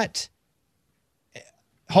spot,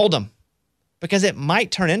 hold him because it might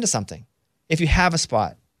turn into something. If you have a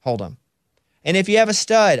spot, hold him. And if you have a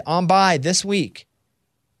stud on bye this week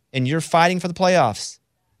and you're fighting for the playoffs,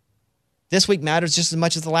 this week matters just as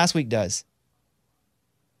much as the last week does.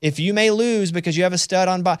 If you may lose because you have a stud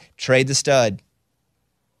on bye, trade the stud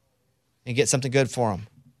and get something good for him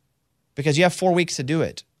because you have 4 weeks to do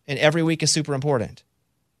it, and every week is super important.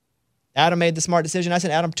 Adam made the smart decision. I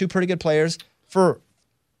sent Adam 2 pretty good players for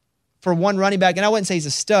one running back, and I wouldn't say he's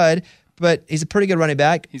a stud, but he's a pretty good running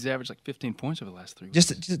back. He's averaged like 15 points over the last 3 weeks.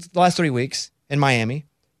 Just the last 3 weeks in Miami.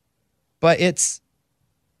 But it's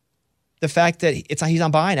the fact that he's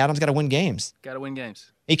on bye and Adam's got to win games. Got to win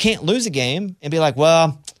games. He can't lose a game and be like,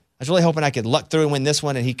 well, I was really hoping I could luck through and win this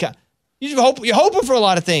one. And you're hoping for a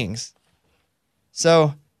lot of things.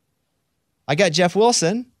 So I got Jeff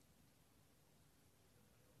Wilson,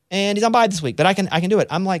 and he's on bye this week, but I can do it.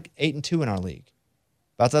 I'm like 8-2 in our league.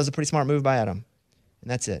 But I thought that was a pretty smart move by Adam.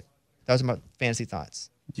 And that's it. Those are my fantasy thoughts.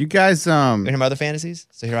 You guys, You hear my other fantasies?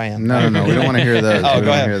 So here I am. no, we don't want to hear those. Oh, We go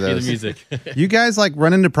don't ahead. hear Hear the those. music. You guys like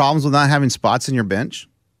run into problems with not having spots in your bench?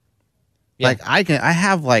 Yeah. Like I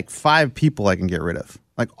have like 5 people I can get rid of.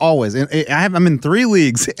 Like always. And I'm in 3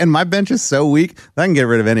 leagues and my bench is so weak that I can get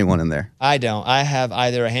rid of anyone in there. I don't. I have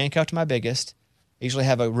either a handcuff to my biggest, I usually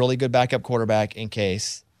have a really good backup quarterback in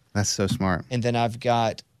case, That's so smart. and then I've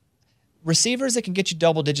got receivers that can get you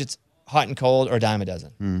double digits hot and cold or a dime a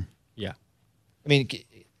dozen. Yeah. I mean,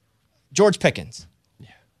 George Pickens. Yeah.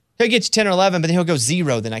 He'll get you 10 or 11, but then he'll go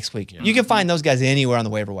 0 the next week. You can find those guys anywhere on the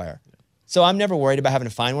waiver wire. So I'm never worried about having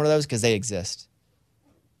to find one of those because they exist.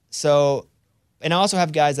 So, and I also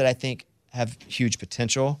have guys that I think have huge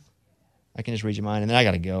potential. I can just read your mind, and then I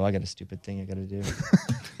got to go. I got a stupid thing I got to do.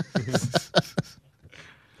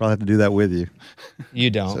 Probably have to do that with you. You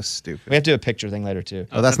don't. So stupid. We have to do a picture thing later, too.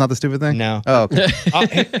 Oh, that's not the stupid thing? No. Oh,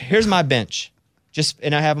 okay. Here's my bench.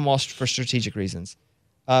 And I have them all for strategic reasons.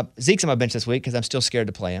 Zeke's on my bench this week because I'm still scared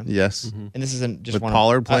to play him. Yes. And this isn't just With one.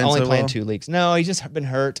 Pollard playing I'm only so playing well? 2 leagues. No, he's just been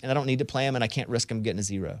hurt, and I don't need to play him, and I can't risk him getting a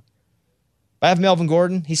 0. I have Melvin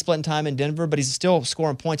Gordon. He's splitting time in Denver, but he's still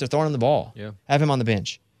scoring points or throwing him the ball. Yeah. I have him on the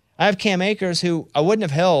bench. I have Cam Akers, who I wouldn't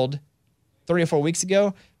have held 3 or 4 weeks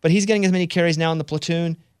ago, but he's getting as many carries now in the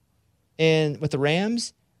platoon with the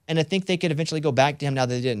Rams, and I think they could eventually go back to him now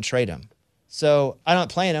that they didn't trade him. So I'm not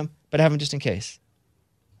playing him, but I have him just in case.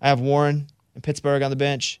 I have Warren and Pittsburgh on the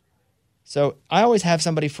bench. So I always have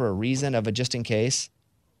somebody for a reason of a just in case.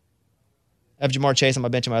 I have Jamar Chase on my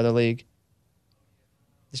bench in my other league.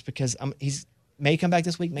 Just because he's may come back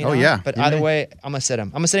this week, may not. yeah, But he either may. way, I'm gonna sit him.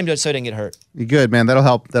 I'm gonna sit him so he didn't get hurt. You're good, man. That'll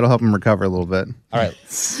help him recover a little bit. All right.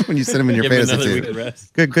 When you sit him in your Give him fantasy another week team. of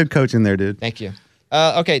rest. Good coaching there, dude. Thank you.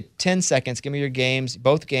 Okay, 10 seconds. Give me your games,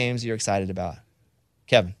 both games you're excited about.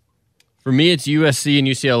 Kevin. For me, it's USC and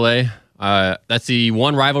UCLA. That's the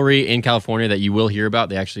one rivalry in California that you will hear about.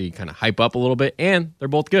 They actually kind of hype up a little bit, and they're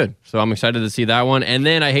both good. So I'm excited to see that one. And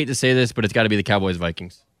then I hate to say this, but it's got to be the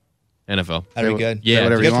Cowboys-Vikings. NFL. That'd be good. Yeah,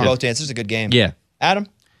 whatever Good you for want. both teams. This is a good game. Yeah. Adam?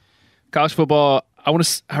 College football. I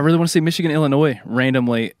really want to see Michigan, Illinois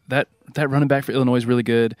randomly. That running back for Illinois is really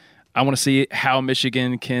good. I want to see how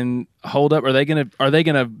Michigan can hold up. Are they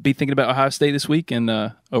gonna be thinking about Ohio State this week and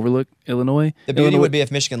overlook Illinois? The beauty Illinois- would be if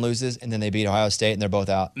Michigan loses and then they beat Ohio State and they're both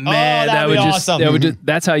out. Man, that would be awesome.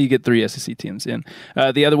 That's how you get 3 SEC teams in.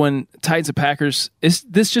 The other one, Titans and Packers.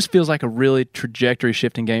 This just feels like a really trajectory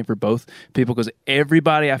shifting game for both people because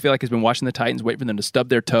everybody I feel like has been watching the Titans, waiting for them to stub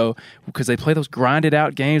their toe because they play those grinded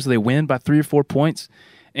out games where they win by 3 or 4 points.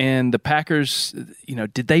 And the Packers,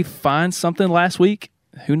 did they find something last week?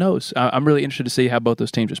 Who knows? I'm really interested to see how both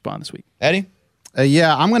those teams respond this week. Eddie?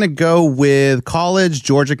 Yeah, I'm going to go with college,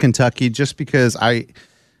 Georgia, Kentucky, just because I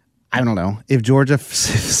don't know. If Georgia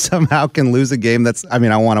somehow can lose a game,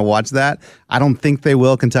 I want to watch that. I don't think they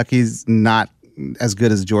will. Kentucky's not as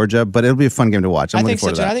good as Georgia, but it'll be a fun game to watch. I'm looking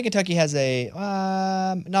forward to that. I think Kentucky has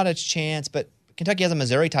not a chance, but Kentucky has a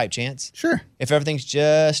Missouri-type chance. Sure. If everything's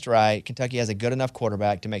just right, Kentucky has a good enough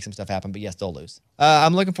quarterback to make some stuff happen, but yes, they'll lose.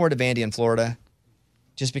 I'm looking forward to Vandy in Florida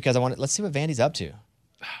just because let's see what Vandy's up to.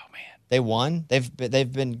 Oh, man. They won. They've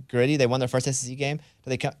been gritty. They won their first SEC game.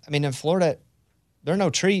 But in Florida, they're no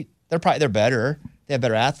treat. They're better. They have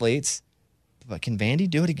better athletes. But can Vandy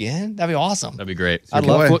do it again? That'd be awesome. That'd be great. I'd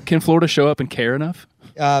love. Can Florida show up and care enough?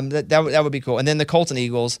 That would be cool. And then the Colts and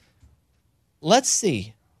Eagles. Let's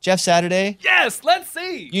see. Jeff Saturday. Yes, let's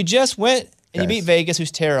see. You just went and you Guys. beat Vegas,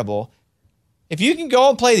 who's terrible. If you can go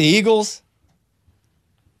and play the Eagles,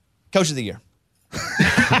 Coach of the Year.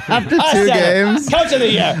 After 2 games. Coach of the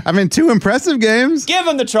Year. 2 impressive games. Give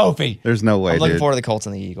him the trophy. There's no way, I'm looking dude. forward to the Colts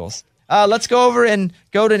and the Eagles. Let's go over and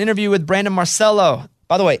go to an interview with Brandon Marcello.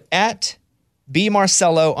 By the way, at B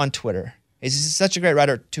Marcello on Twitter. He's such a great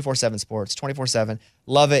writer at 247 Sports, 24/7.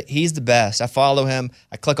 Love it. He's the best. I follow him.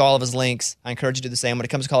 I click all of his links. I encourage you to do the same. When it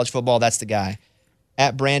comes to college football, that's the guy.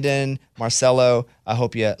 At Brandon Marcello, I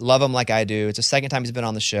hope you love him like I do. It's the second time he's been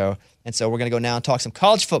on the show. And so we're going to go now and talk some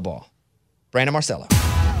college football. Brandon Marcello.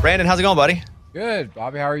 Brandon, how's it going, buddy? Good.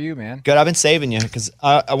 Bobby, how are you, man? Good. I've been saving you because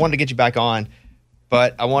I wanted to get you back on,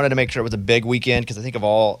 but I wanted to make sure it was a big weekend because I think of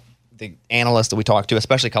all the analysts that we talk to,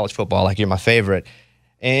 especially college football, like you're my favorite.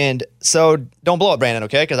 And so don't blow it, Brandon,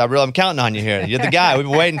 okay? Because I'm counting on you here. You're the guy. We've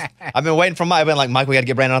been waiting. I've been waiting for Mike. I've been like, Mike, we got to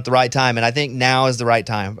get Brandon at the right time. And I think now is the right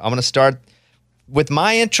time. I'm going to start with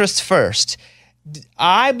my interests first.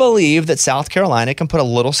 I believe that South Carolina can put a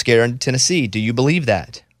little scare into Tennessee. Do you believe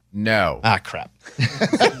that? No. Ah, crap.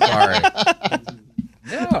 Sorry.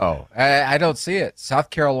 No, I don't see it.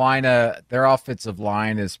 South Carolina, their offensive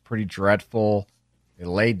line is pretty dreadful. They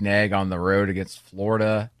laid an egg on the road against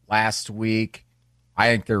Florida last week. I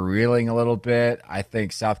think they're reeling a little bit. I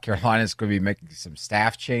think South Carolina is going to be making some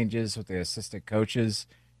staff changes with the assistant coaches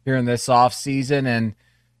here in this offseason, and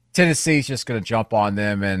Tennessee's just going to jump on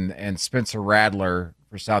them. And Spencer Rattler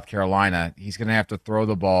for South Carolina, he's going to have to throw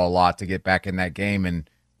the ball a lot to get back in that game. And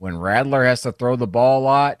when Rattler has to throw the ball a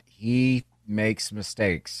lot, he makes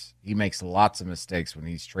mistakes. He makes lots of mistakes when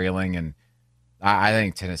he's trailing, and I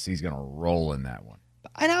think Tennessee's going to roll in that one.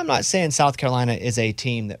 And I'm not saying South Carolina is a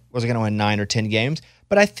team that was going to win 9 or 10 games,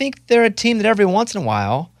 but I think they're a team that every once in a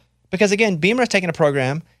while, because again, Beamer has taken a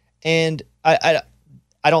program, and I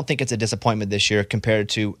don't think it's a disappointment this year compared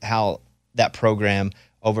to how that program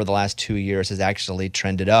over the last 2 years has actually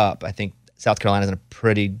trended up. I think South Carolina is in a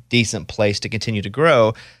pretty decent place to continue to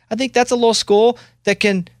grow. I think that's a little school that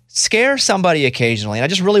can scare somebody occasionally. And I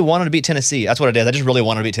just really wanted to beat Tennessee. That's what it is. I just really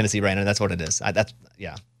wanted to beat Tennessee, Brandon. That's what it is.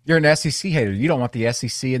 Yeah. You're an SEC hater. You don't want the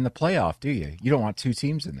SEC in the playoff, do you? You don't want 2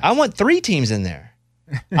 teams in there. I want 3 teams in there.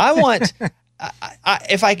 I want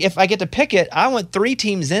if I get to pick it, I want 3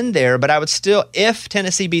 teams in there, but I would still, if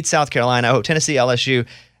Tennessee beats South Carolina, I hope Tennessee, LSU,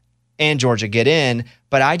 and Georgia get in.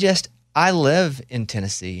 But I live in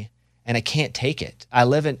Tennessee, and I can't take it.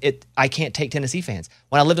 I can't take Tennessee fans.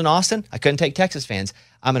 When I lived in Austin, I couldn't take Texas fans.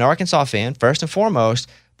 I'm an Arkansas fan, first and foremost,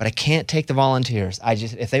 but I can't take the Volunteers.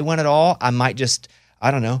 If they win it all, I might just,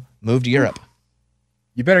 I don't know, move to Europe.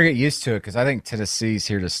 You better get used to it because I think Tennessee's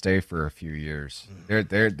here to stay for a few years.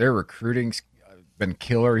 Their recruiting's been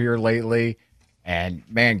killer here lately, and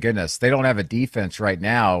man, goodness, they don't have a defense right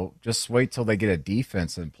now. Just wait till they get a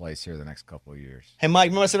defense in place here the next couple of years. Hey,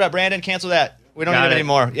 Mike, you want to say about Brandon? Cancel that. We don't need it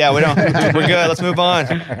anymore. Yeah, we don't. We're good. Let's move on.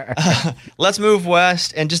 Let's move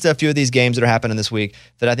west, and just a few of these games that are happening this week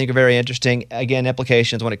that I think are very interesting. Again,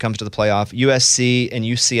 implications when it comes to the playoff. USC and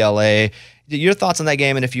UCLA. Your thoughts on that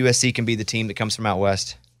game, and if USC can be the team that comes from out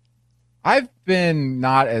west? I've been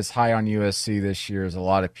not as high on USC this year as a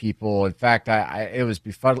lot of people. In fact,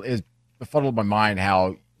 it befuddled my mind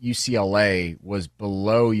how UCLA was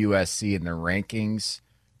below USC in the rankings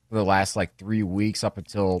for the last 3 weeks up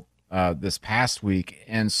until this past week.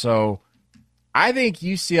 And so I think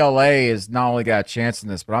UCLA has not only got a chance in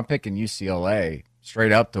this, but I'm picking UCLA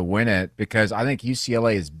straight up to win it because I think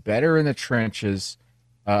UCLA is better in the trenches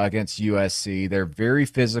against USC. They're very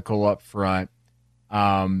physical up front.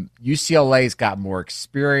 UCLA's got more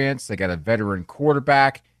experience. They got a veteran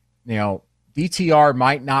quarterback. DTR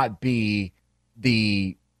might not be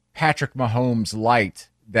the Patrick Mahomes light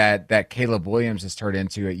that Caleb Williams has turned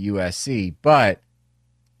into at USC, but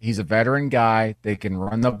he's a veteran guy. They can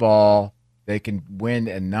run the ball. They can win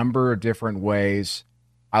a number of different ways.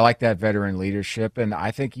 I like that veteran leadership, and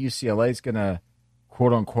I think UCLA is going to,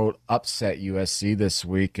 quote-unquote, upset USC this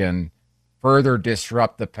week and further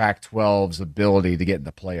disrupt the Pac-12's ability to get in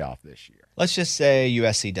the playoff this year. Let's just say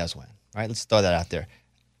USC does win, right? Let's throw that out there.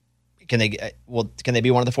 Can they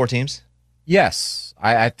be one of the 4 teams? Yes,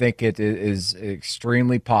 I think it is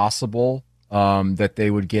extremely possible that they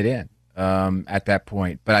would get in at that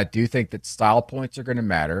point. But I do think that style points are going to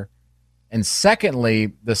matter. And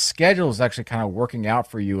secondly, the schedule is actually kind of working out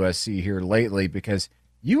for USC here lately because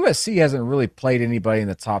USC hasn't really played anybody in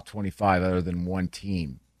the top 25 other than one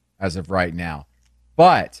team as of right now.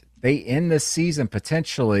 But they end the season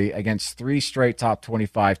potentially against 3 straight top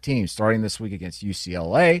 25 teams, starting this week against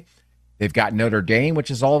UCLA. They've got Notre Dame,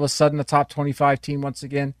 which is all of a sudden a top 25 team once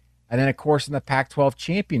again. And then, of course, in the Pac-12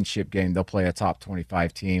 championship game, they'll play a top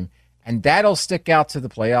 25 team. And that'll stick out to the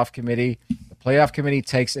playoff committee. The playoff committee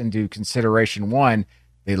takes into consideration, one,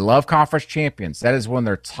 they love conference champions. That is one of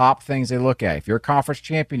their top things they look at. If you're a conference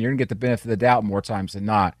champion, you're going to get the benefit of the doubt more times than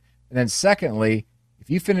not. And then secondly, if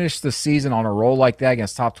you finish the season on a roll like that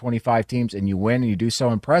against top 25 teams and you win and you do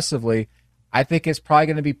so impressively, I think it's probably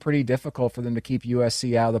going to be pretty difficult for them to keep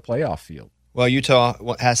USC out of the playoff field. Well, Utah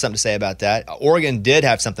has something to say about that. Oregon did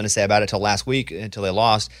have something to say about it until last week, until they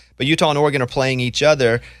lost. But Utah and Oregon are playing each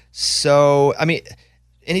other. So, I mean,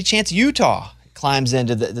 any chance Utah climbs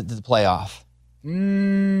into the playoff?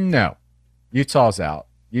 No. Utah's out.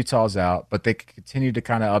 But they continue to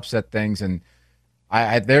kind of upset things. And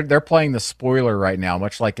they're playing the spoiler right now,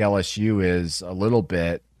 much like LSU is a little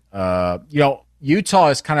bit. Utah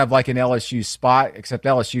is kind of like an LSU spot, except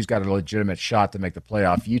LSU's got a legitimate shot to make the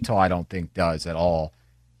playoff. Utah, I don't think, does at all.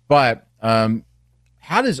 But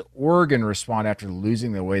how does Oregon respond after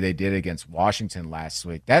losing the way they did against Washington last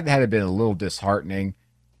week? That had been a little disheartening.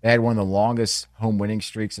 They had one of the longest home winning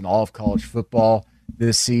streaks in all of college football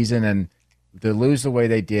this season, and to lose the way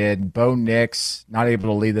they did, Bo Nix not able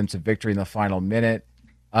to lead them to victory in the final minute.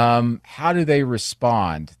 How do they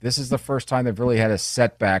respond? This is the first time they've really had a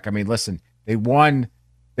setback. I mean, listen, they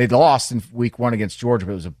lost in week 1 against Georgia,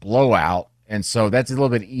 but it was a blowout. And so that's a little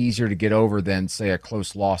bit easier to get over than, say, a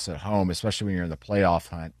close loss at home, especially when you're in the playoff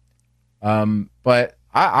hunt. But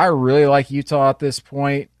I really like Utah at this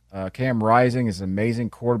point. Cam Rising is an amazing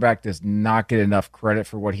quarterback, does not get enough credit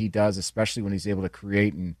for what he does, especially when he's able to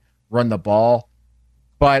create and run the ball.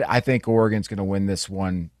 But I think Oregon's going to win this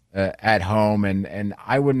one at home, and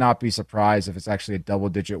I would not be surprised if it's actually a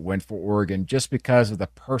double-digit win for Oregon just because of the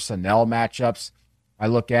personnel matchups I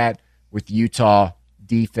look at with Utah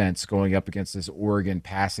defense going up against this Oregon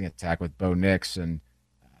passing attack with Bo Nix, and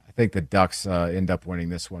I think the Ducks end up winning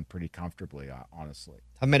this one pretty comfortably, honestly.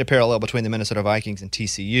 I've made a parallel between the Minnesota Vikings and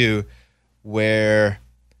TCU where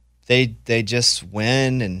they just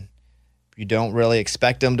win and you don't really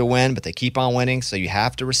expect them to win, but they keep on winning, so you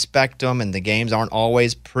have to respect them, and the games aren't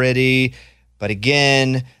always pretty. But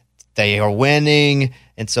again, they are winning,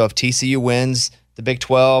 and so if TCU wins the Big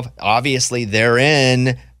 12, obviously they're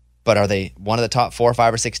in, but are they one of the top 4,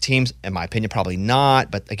 5, or 6 teams? In my opinion, probably not.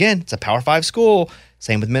 But again, it's a Power 5 school.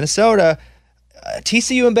 Same with Minnesota.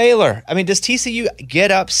 TCU and Baylor. I mean, does TCU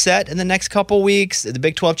get upset in the next couple weeks? The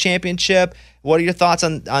Big 12 championship? What are your thoughts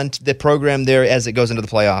on the program there as it goes into the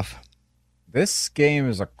playoff? This game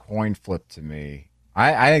is a coin flip to me.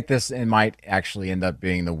 I think it might actually end up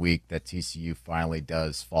being the week that TCU finally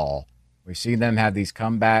does fall. We've seen them have these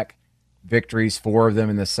comeback victories, 4 of them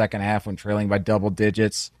in the second half when trailing by double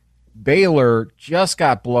digits. Baylor just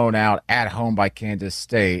got blown out at home by Kansas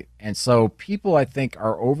State, and so people, I think,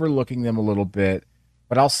 are overlooking them a little bit.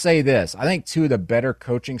 But I'll say this. I think 2 of the better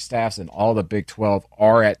coaching staffs in all the Big 12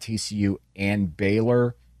 are at TCU and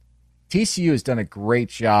Baylor. TCU has done a great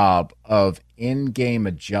job of in-game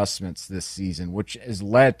adjustments this season, which has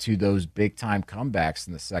led to those big-time comebacks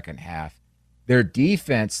in the second half. Their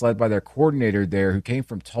defense, led by their coordinator there, who came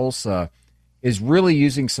from Tulsa, is really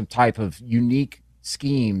using some type of unique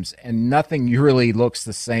schemes, and nothing really looks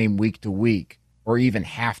the same week to week or even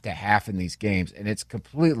half to half in these games, and it's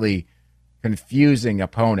completely confusing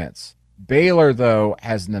opponents. Baylor, though,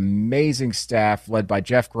 has an amazing staff led by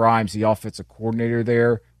Jeff Grimes, the offensive coordinator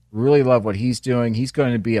there. Really love what he's doing. He's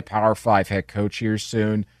going to be a Power 5 head coach here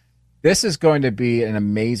soon. This is going to be an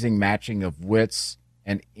amazing matching of wits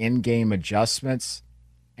and in-game adjustments.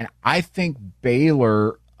 And I think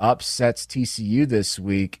Baylor upsets TCU this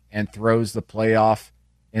week and throws the playoff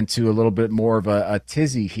into a little bit more of a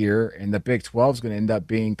tizzy here, and the Big 12 is going to end up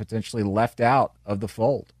being potentially left out of the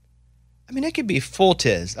fold. I mean, it could be full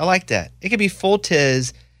tiz. I like that. It could be full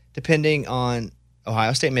tiz depending on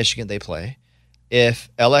Ohio State, Michigan they play. If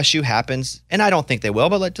LSU happens, and I don't think they will,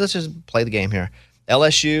 but let's just play the game here.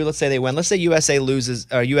 LSU, let's say they win. Let's say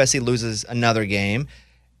USC loses another game.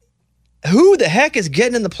 Who the heck is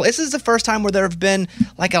getting in the play? This is the first time where there have been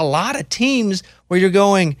like a lot of teams where you're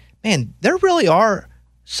going, man, there really are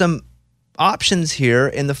some options here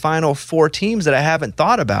in the final 4 teams that I haven't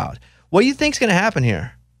thought about. What do you think is going to happen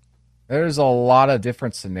here? There's a lot of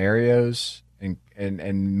different scenarios,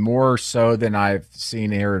 and more so than I've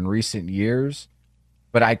seen here in recent years.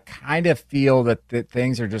 But I kind of feel that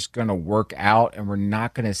things are just going to work out, and we're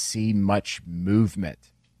not going to see much movement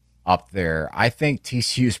up there. I think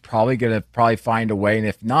TCU is probably going to find a way, and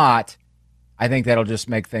if not, I think that'll just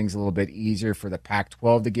make things a little bit easier for the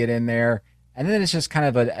Pac-12 to get in there. And then it's just kind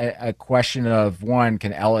of a question of, one,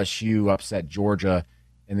 can LSU upset Georgia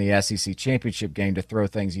in the SEC championship game to throw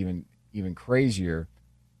things even crazier?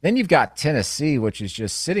 Then you've got Tennessee, which is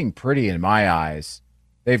just sitting pretty in my eyes.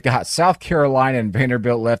 They've got South Carolina and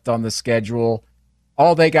Vanderbilt left on the schedule.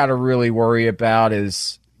 All they got to really worry about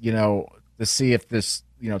is, to see if this,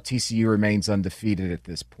 TCU remains undefeated at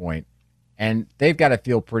this point. and they've got to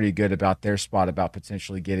feel pretty good about their spot, about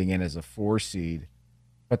potentially getting in as a 4 seed.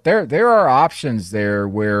 But there are options there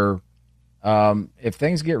where if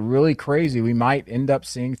things get really crazy, we might end up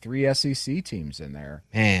seeing 3 SEC teams in there.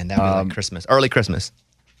 Man, that would be like Christmas, early Christmas.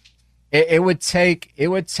 It would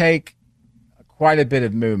take quite a bit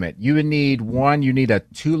of movement. You would need a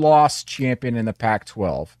 2-loss champion in the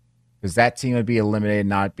Pac-12, because that team would be eliminated,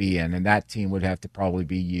 not be in, and that team would have to probably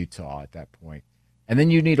be Utah at that point. And then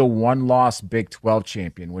you need a 1-loss Big 12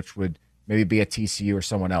 champion, which would maybe be a TCU or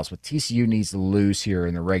someone else. But TCU needs to lose here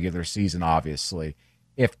in the regular season, obviously.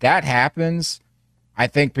 If that happens, I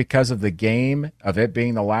think because of the game, of it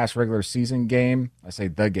being the last regular season game, I say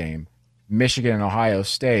the game, Michigan and Ohio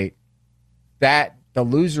State, that the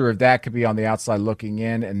loser of that could be on the outside looking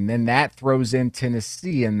in, and then that throws in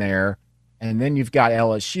Tennessee in there, and then you've got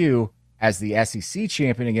LSU as the SEC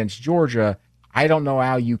champion against Georgia. I don't know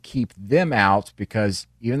how you keep them out, because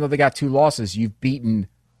even though they got 2 losses, you've beaten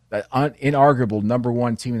the inarguable number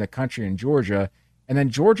 1 team in the country in Georgia, and then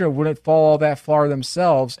Georgia wouldn't fall all that far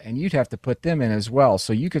themselves, and you'd have to put them in as well.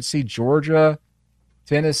 So you could see Georgia,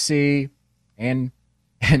 Tennessee, and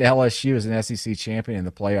LSU as an SEC champion in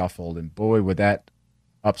the playoff fold, and boy, would that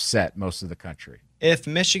upset most of the country. If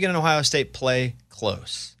Michigan and Ohio State play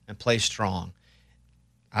close and play strong,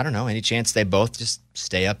 I don't know, any chance they both just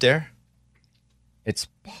stay up there? It's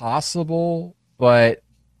possible, but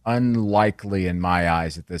unlikely in my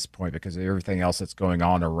eyes at this point because of everything else that's going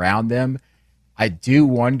on around them. I do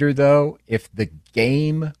wonder, though, if the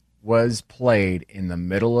game was played in the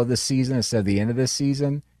middle of the season instead of the end of the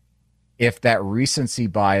season, if that recency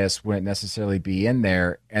bias wouldn't necessarily be in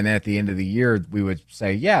there, and then at the end of the year we would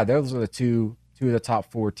say, yeah, those are the two of the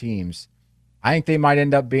top 4 teams. I think they might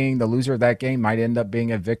end up being the loser of that game, might end up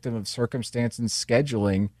being a victim of circumstance and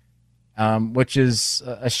scheduling, which is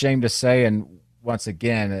a shame to say. And once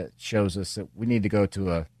again, it shows us that we need to go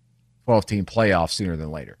to a 12-team playoff sooner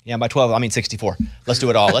than later. Yeah, by 12, I mean 64. Let's do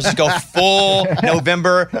it all. Let's just go full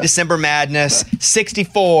November, December madness,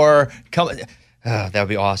 64. Come, that would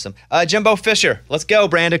be awesome. Jimbo Fisher, let's go,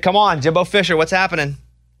 Brandon. Come on, Jimbo Fisher, what's happening?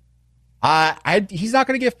 He's not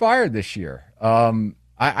going to get fired this year.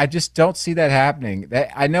 I just don't see that happening.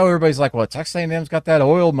 I know everybody's like, well, Texas A&M's got that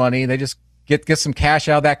oil money. They just get some cash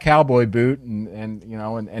out of that cowboy boot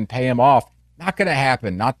and pay him off. Not going to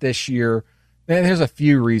happen. Not this year. And there's a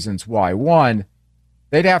few reasons why. One,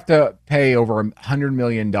 they'd have to pay over $100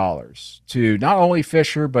 million to not only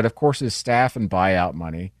Fisher, but of course his staff and buyout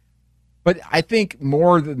money. But I think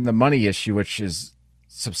more than the money issue, which is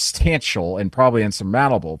substantial and probably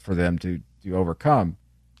insurmountable for them to overcome.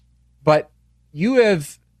 But you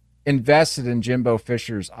have invested in Jimbo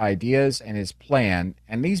Fisher's ideas and his plan,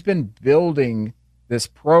 and he's been building this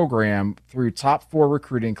program through top 4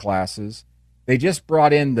 recruiting classes. They just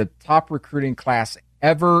brought in the top recruiting class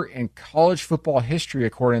ever in college football history,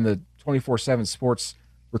 according to 24/7 Sports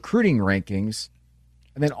recruiting rankings.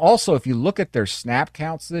 And then also, if you look at their snap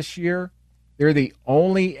counts this year, they're the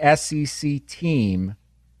only SEC team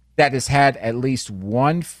that has had at least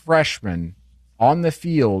one freshman on the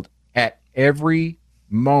field at every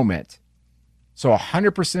moment. So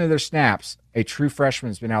 100% of their snaps, a true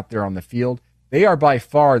freshman has been out there on the field. They are by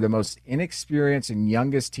far the most inexperienced and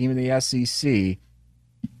youngest team in the SEC.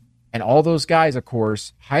 And all those guys, of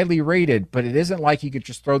course, highly rated, but it isn't like you could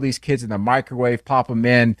just throw these kids in the microwave, pop them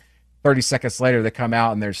in, 30 seconds later they come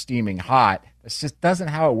out and they're steaming hot. It just doesn't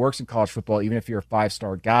how it works in college football, even if you're a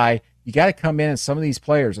 5-star guy. You got to come in, and some of these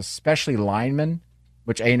players, especially linemen,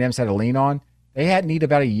 which A&M's had to lean on, they need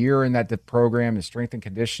about a year in that program and strength and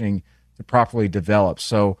conditioning to properly develop.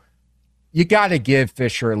 So you got to give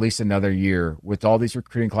Fisher at least another year with all these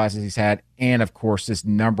recruiting classes he's had, and of course this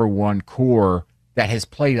number 1 core that has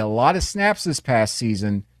played a lot of snaps this past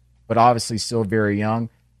season, but obviously still very young.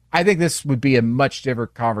 I think this would be a much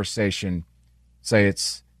different conversation, say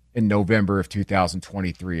it's in November of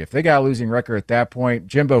 2023. If they got a losing record at that point,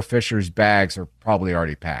 Jimbo Fisher's bags are probably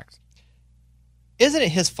already packed. Isn't it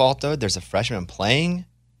his fault, though? There's a freshman playing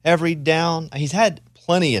every down. He's had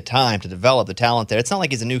plenty of time to develop the talent there. It's not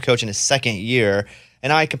like he's a new coach in his second year,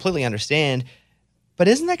 and I completely understand. But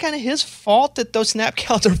isn't that kind of his fault that those snap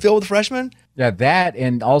counts are filled with freshmen? Yeah, that,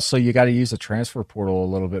 and also you got to use the transfer portal a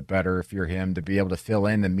little bit better if you're him to be able to fill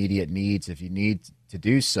in immediate needs if you need to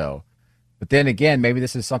do so. But then again, maybe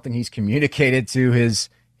this is something he's communicated to his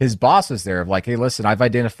bosses there of like, hey, listen, I've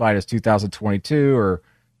identified as 2022 or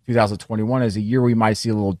 2021 as a year we might see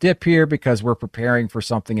a little dip here because we're preparing for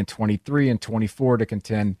something in 23 and 24 to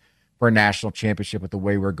contend for a national championship with the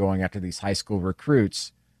way we're going after these high school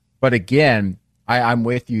recruits. But again, I'm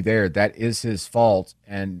with you there. That is his fault.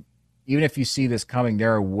 And even if you see this coming,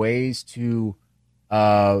 there are ways to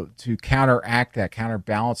counteract that,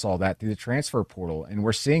 counterbalance all that through the transfer portal. And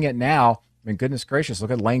we're seeing it now. I mean, goodness gracious,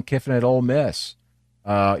 look at Lane Kiffin at Ole Miss.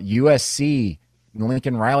 USC,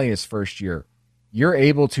 Lincoln Riley his first year. You're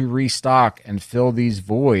able to restock and fill these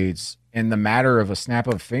voids in the matter of a snap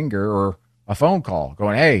of a finger or a phone call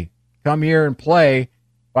going, hey, come here and play.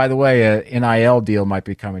 By the way, a NIL deal might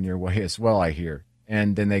be coming your way as well, I hear.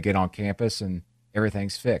 And then they get on campus and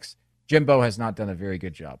everything's fixed. Jimbo has not done a very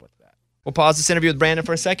good job with that. We'll pause this interview with Brandon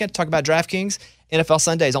for a second, talk about DraftKings. NFL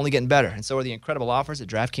Sunday is only getting better, and so are the incredible offers at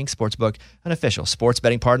DraftKings Sportsbook, an official sports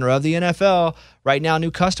betting partner of the NFL. Right now,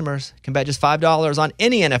 new customers can bet just $5 on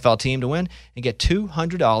any NFL team to win and get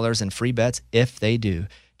 $200 in free bets if they do.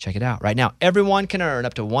 Check it out. Right now, everyone can earn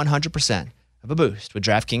up to 100% of a boost with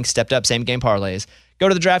DraftKings stepped-up same-game parlays. Go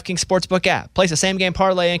to the DraftKings Sportsbook app, place a same-game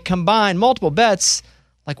parlay, and combine multiple bets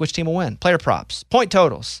like which team will win, player props, point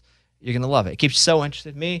totals. You're going to love it. It keeps you so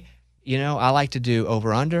interested. Me, I like to do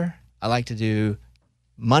over-under. I like to do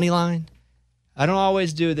money line. I don't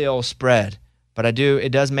always do the old spread, but I do. It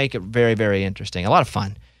does make it very, very interesting. A lot of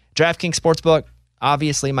fun. DraftKings Sportsbook,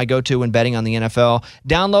 obviously my go-to when betting on the NFL.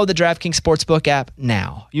 Download the DraftKings Sportsbook app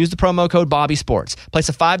now. Use the promo code BobbySports. Place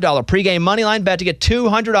a $5 pregame moneyline bet to get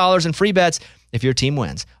 $200 in free bets if your team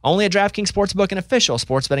wins. Only at DraftKings Sportsbook, an official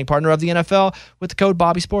sports betting partner of the NFL, with the code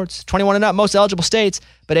BobbySports. 21 and up, most eligible states,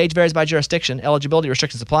 but age varies by jurisdiction. Eligibility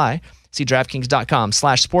restrictions apply. See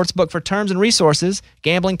DraftKings.com/sportsbook for terms and resources.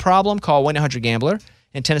 Gambling problem? Call 1-800-GAMBLER.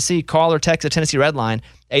 In Tennessee, call or text the Tennessee Red Line,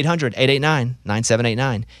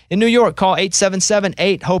 800-889-9789. In New York, call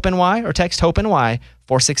 877-8-HOPE-NY or text HOPE-NY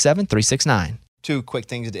 467-369. Two quick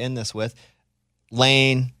things to end this with.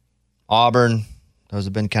 Lane, Auburn, those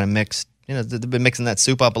have been kind of mixed. They've been mixing that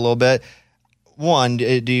soup up a little bit. One,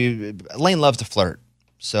 Lane loves to flirt.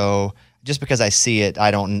 So just because I see it,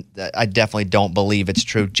 I definitely don't believe it's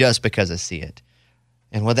true just because I see it.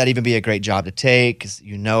 And would that even be a great job to take? Because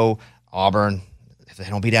Auburn, if they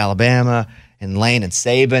don't beat Alabama, and Lane and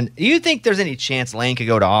Saban, do you think there's any chance Lane could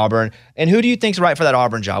go to Auburn? And who do you think's right for that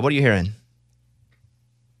Auburn job? What are you hearing?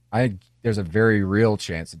 There's a very real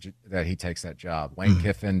chance that he takes that job. Lane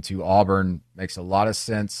Kiffin to Auburn makes a lot of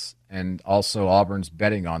sense, and also Auburn's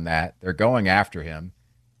betting on that. They're going after him.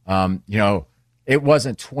 It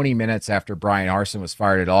wasn't 20 minutes after Brian Harsin was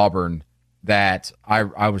fired at Auburn that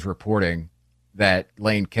I was reporting that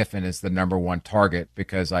Lane Kiffin is the number one target,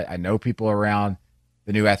 because I know people around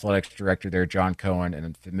the new athletics director there, John Cohen, and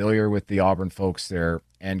I'm familiar with the Auburn folks there.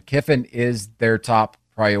 And Kiffin is their top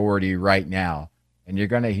priority right now. And you're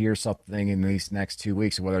going to hear something in these next 2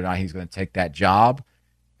 weeks of whether or not he's going to take that job.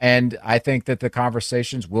 And I think that the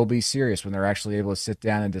conversations will be serious when they're actually able to sit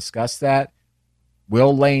down and discuss that.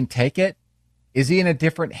 Will Lane take it? Is he in a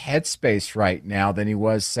different headspace right now than he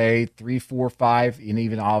was, say, 3, 4, 5, and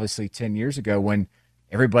even obviously 10 years ago when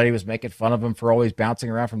everybody was making fun of him for always bouncing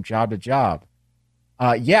around from job to job?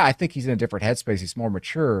 Yeah, I think he's in a different headspace. He's more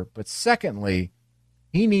mature. But secondly,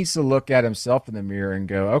 he needs to look at himself in the mirror and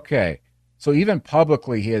go, okay, so even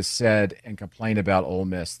publicly he has said and complained about Ole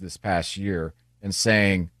Miss this past year and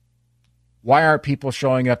saying, why aren't people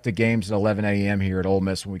showing up to games at 11 a.m. here at Ole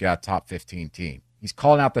Miss when we got a top 15 team? He's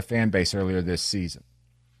calling out the fan base earlier this season.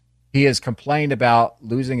 He has complained about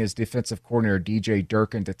losing his defensive coordinator, DJ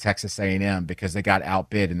Durkin, to Texas A&M because they got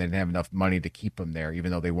outbid and they didn't have enough money to keep him there, even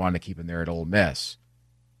though they wanted to keep him there at Ole Miss.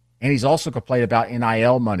 And he's also complained about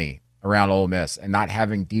NIL money around Ole Miss and not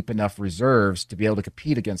having deep enough reserves to be able to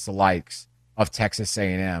compete against the likes of Texas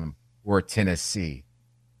A&M or Tennessee.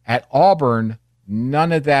 At Auburn,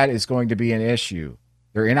 none of that is going to be an issue.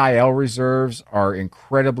 Their NIL reserves are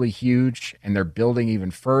incredibly huge, and they're building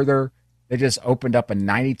even further. They just opened up a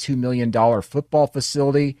 $92 million football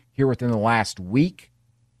facility here within the last week.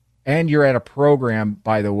 And you're at a program,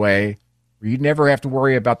 by the way, where you never have to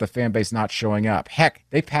worry about the fan base not showing up. Heck,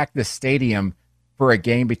 they packed the stadium for a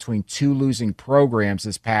game between two losing programs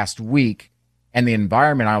this past week, and the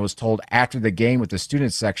environment, I was told after the game with the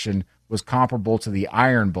student section, was comparable to the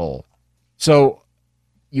Iron Bowl. So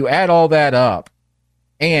you add all that up,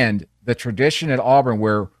 and the tradition at Auburn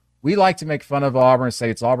where we like to make fun of Auburn and say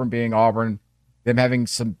it's Auburn being Auburn, them having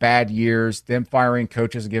some bad years, them firing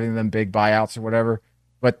coaches and giving them big buyouts or whatever.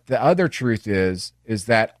 But the other truth is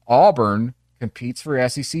that Auburn competes for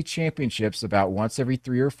SEC championships about once every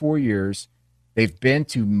 3 or 4 years. They've been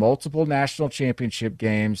to multiple national championship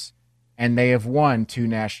games, and they have won 2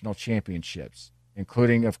 national championships,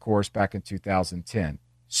 including, of course, back in 2010.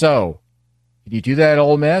 So, can you do that at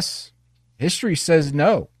Ole Miss? History says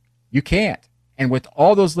no, you can't. And with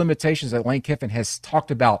all those limitations that Lane Kiffin has talked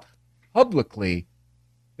about publicly,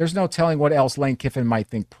 there's no telling what else Lane Kiffin might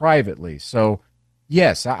think privately. So,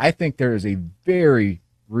 yes, I think there is a very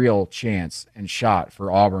real chance and shot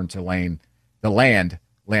for Auburn to land Lane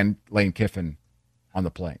Kiffin on the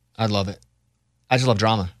plane. I'd love it. I just love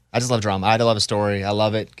drama. I love a story. I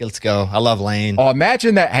love it. Let's go. I love Lane. Oh,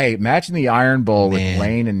 imagine that. Hey, imagine the Iron Bowl with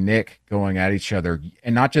Lane and Nick going at each other,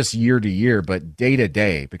 and not just year to year, but day to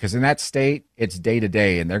day. Because in that state, it's day to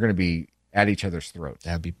day, and they're going to be at each other's throats.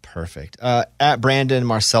 That'd be perfect. At Brandon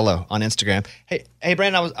Marcello on Instagram. Hey,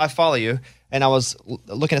 Brandon, I follow you, and I was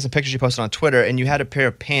looking at some pictures you posted on Twitter, and you had a pair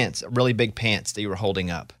of pants, really big pants that you were holding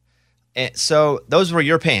up. And so those were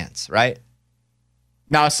your pants, right?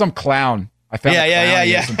 No, some clown. I found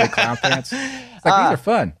some big clown pants. It's like, these are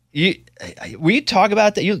fun. We talk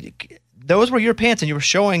about that. Those were your pants, and you were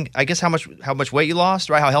showing, I guess, how much weight you lost,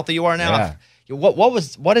 right? How healthy you are now. Yeah.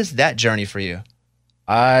 What is that journey for you?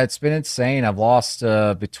 It's been insane. I've lost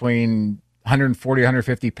between 140,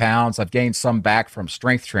 150 pounds. I've gained some back from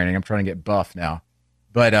strength training. I'm trying to get buff now.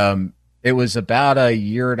 But it was about a 1.5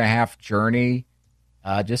 year journey,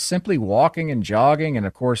 just simply walking and jogging, and,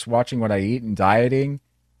 of course, watching what I eat and dieting.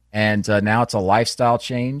 And now it's a lifestyle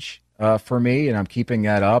change for me, and I'm keeping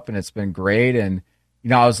that up, and it's been great. And,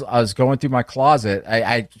 I was going through my closet.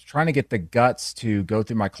 I was trying to get the guts to go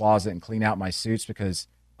through my closet and clean out my suits, because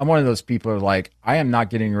I'm one of those people who are like, I am not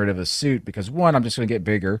getting rid of a suit because, one, I'm just going to get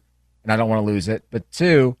bigger, and I don't want to lose it. But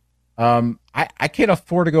two, I can't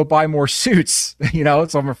afford to go buy more suits,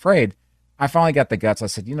 so I'm afraid. I finally got the guts. I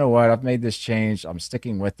said, you know what? I've made this change. I'm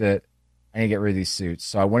sticking with it. I need to get rid of these suits.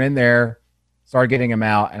 So I went in there, started getting them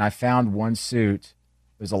out, and I found one suit.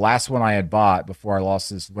 It was the last one I had bought before I lost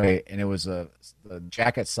this weight, and it was the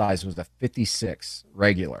jacket size was a 56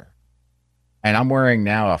 regular, and I'm wearing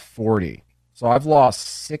now a 40. So I've lost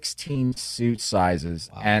 16 suit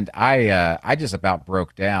sizes, and I just about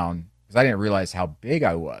broke down because I didn't realize how big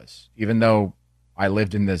I was, even though I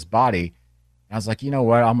lived in this body. And I was like, you know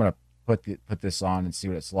what? I'm gonna put this on and see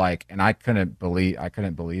what it's like, and I couldn't believe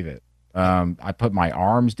it. I put my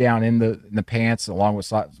arms down in the pants along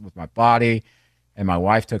with my body, and my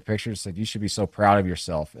wife took pictures, said, you should be so proud of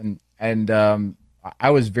yourself. And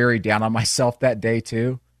I was very down on myself that day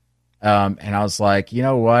too. And I was like, you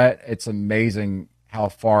know what? It's amazing how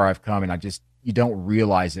far I've come. And you don't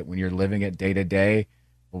realize it when you're living it day to day,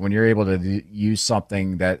 but when you're able to use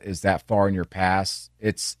something that is that far in your past,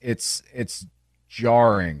 it's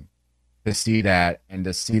jarring to see that, and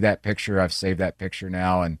to see that picture. I've saved that picture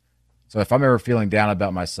now. And so if I'm ever feeling down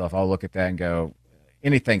about myself, I'll look at that and go,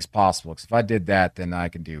 anything's possible. Because if I did that, then I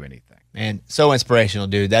can do anything. Man, so inspirational,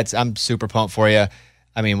 dude. I'm super pumped for you.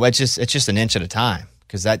 I mean, it's just an inch at a time,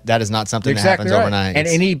 because that is not something that happens overnight.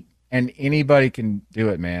 And anybody can do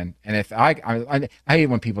it, man. And if I hate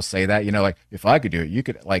when people say that, like, if I could do it, you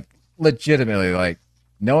could, like, legitimately, like,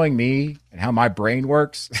 knowing me and how my brain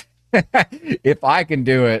works, if I can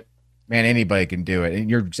do it, man, anybody can do it. And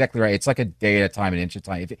you're exactly right. It's like a day at a time, an inch at a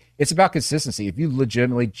time. It's about consistency. If you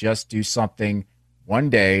legitimately just do something one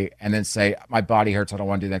day and then say, my body hurts, I don't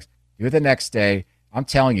want to do the next, do it the next day. I'm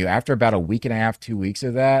telling you, after about a week and a half, 2 weeks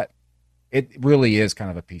of that, it really is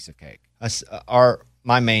kind of a piece of cake.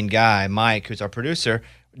 My main guy, Mike, who's our producer,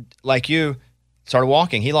 like you, started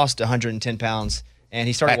walking. He lost 110 pounds, and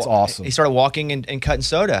he started. That's awesome. He started walking and cutting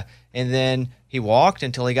soda, and then he walked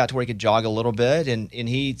until he got to where he could jog a little bit. And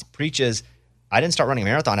he preaches, I didn't start running a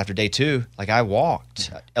marathon after day 2. Like, I walked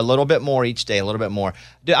a little bit more each day, a little bit more.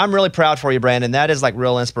 Dude, I'm really proud for you, Brandon. That is like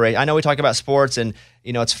real inspiration. I know we talk about sports, and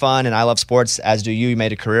it's fun, and I love sports, as do you. You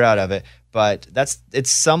made a career out of it. But it's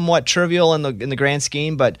somewhat trivial in the grand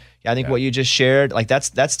scheme. But I think what you just shared, like,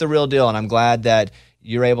 that's the real deal. And I'm glad that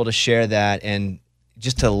you're able to share that and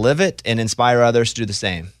just to live it and inspire others to do the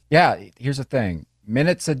same. Yeah, here's the thing.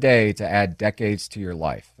 Minutes a day to add decades to your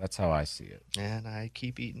life. That's how I see it. And I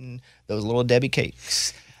keep eating those little Debbie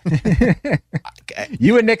cakes.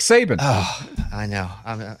 You and Nick Saban. Oh, I know.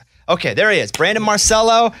 Okay, there he is. Brandon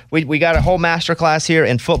Marcello. We got a whole masterclass here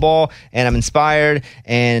in football, and I'm inspired.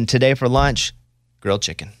 And today for lunch, grilled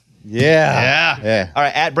chicken. Yeah. All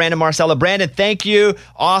right, at Brandon Marcello. Brandon, thank you.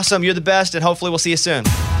 Awesome. You're the best, and hopefully we'll see you soon.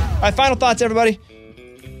 All right, final thoughts, everybody.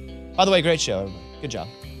 By the way, great show, everybody. Good job.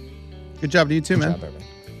 Good job to you too, man. Good job,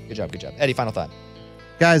 everybody. Good job. Eddie, final thought.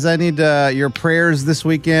 Guys, I need your prayers this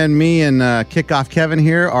weekend. Me and Kickoff Kevin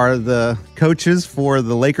here are the coaches for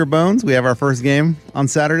the Laker Bones. We have our first game on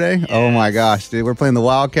Saturday. Yes. Oh my gosh, dude. We're playing the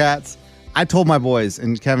Wildcats. I told my boys,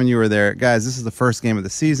 and Kevin, you were there, guys, this is the first game of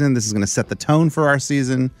the season. This is going to set the tone for our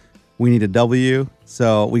season. We need a W.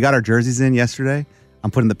 So we got our jerseys in yesterday.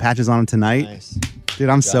 I'm putting the patches on them tonight. Nice. Dude,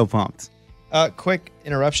 I'm so pumped. Quick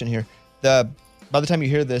interruption here. By the time you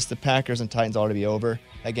hear this, the Packers and Titans ought to be over.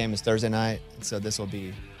 That game is Thursday night, so this will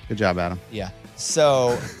be Good job, Adam. yeah.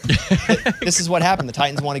 So this is what happened. The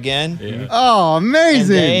Titans won again. Yeah. Oh,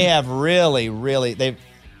 amazing. And they have really they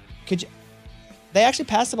actually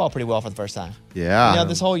passed the ball pretty well for the first time. Yeah. You know,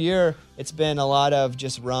 this whole year it's been a lot of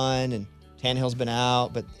just run, and Tannehill's been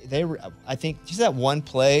out, but I think just that one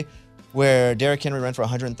play where Derrick Henry ran for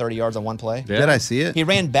 130 yards on one play. Yeah. Did I see it? He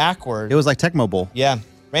ran backward. It was like Tecmo Bowl. Yeah,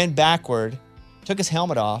 ran backward, took his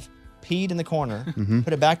helmet off, peed in the corner,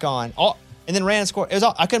 put it back on, and then ran and scored. It was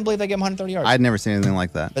I couldn't believe they gave him 130 yards. I'd never seen anything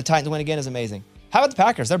like that. The Titans win again is amazing. How about the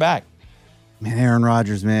Packers? They're back. Man, Aaron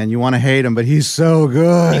Rodgers, man, you want to hate him, but he's so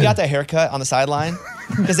good. He got that haircut on the sideline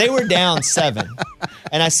because they were down 7.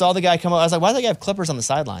 And I saw the guy come up. I was like, why do they have clippers on the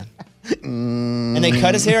sideline? And they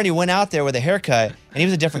cut his hair, and he went out there with a haircut, and he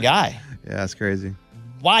was a different guy. Yeah, that's crazy.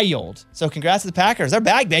 Wild. So congrats to the Packers. They're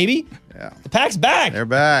back, baby. Yeah. The Pack's back. They're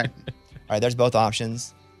back. All right, there's both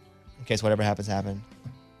options in case whatever happens, happen.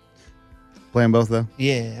 Playing both, though?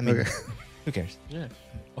 Yeah, I mean, Okay. who cares?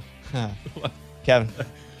 Yeah. Kevin.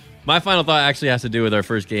 My final thought actually has to do with our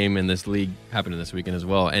first game in this league happening this weekend as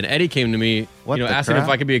well. And Eddie came to me, What the asking if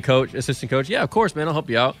crap? I could be a coach, assistant coach. Yeah, of course, man. I'll help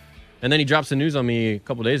you out. And then he drops the news on me a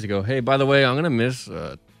couple days ago. Hey, by the way, I'm going to miss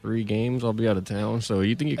 3 games. I'll be out of town. So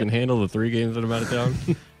you think you can handle the 3 games that I'm out of town?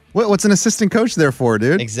 What's an assistant coach there for,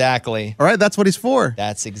 dude? Exactly. All right, that's what he's for.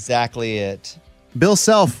 That's exactly it. Bill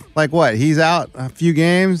Self, like what? He's out a few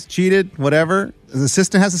games, cheated, whatever. His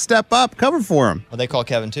assistant has to step up, cover for him. Well, they called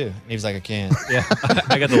Kevin too. And he was like, I can't. Yeah.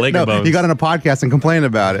 I got the leg No, bones. he got on a podcast and complained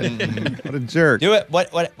about it. What a jerk. Do it.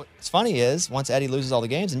 What's funny is once Eddie loses all the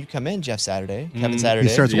games and you come in Jeff Saturday, Kevin Saturday.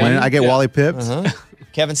 He starts Yeah. winning. I get Yeah. Wally Pips.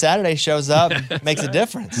 Kevin Saturday shows up, makes a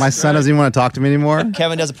difference. My son doesn't even want to talk to me anymore.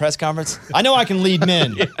 Kevin does a press conference. I know I can lead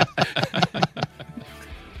men.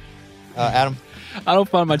 Adam. I don't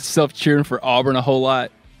find myself cheering for Auburn a whole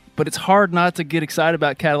lot, but it's hard not to get excited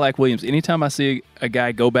about Cadillac Williams. Anytime I see a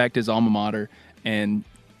guy go back to his alma mater and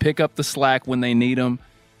pick up the slack when they need him,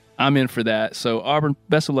 I'm in for that. So Auburn,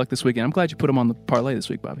 best of luck this weekend. I'm glad you put him on the parlay this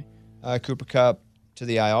week, Bobby. Cooper Kupp to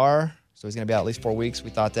the IR, so he's going to be out at least 4 weeks. We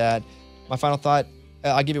thought that. My final thought,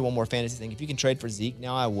 I'll give you one more fantasy thing. If you can trade for Zeke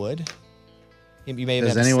now, I would. You may even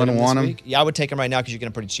Does have to sit anyone this want him? week. Yeah, I would take him right now because you get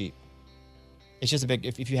him pretty cheap. It's just a big,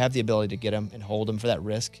 if you have the ability to get him and hold him for that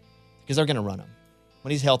risk, because they're going to run him. When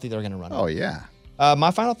he's healthy, they're going to run him. Oh, yeah. My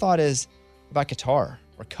final thought is about Qatar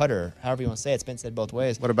or Qatar, however you want to say it. It's been said both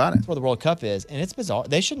ways. What about it? That's where the World Cup is, and it's bizarre.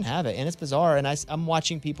 They shouldn't have it, and it's bizarre. And I'm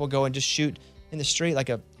watching people go and just shoot in the street like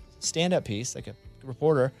a stand-up piece, like a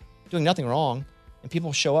reporter doing nothing wrong, and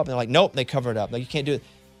people show up and they're like, nope, they cover it up. Like, you can't do it.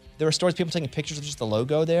 There were stories, people taking pictures of just the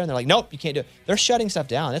logo there, and they're like, nope, you can't do it. They're shutting stuff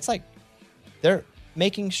down. It's like they're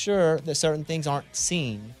making sure that certain things aren't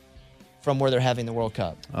seen from where they're having the World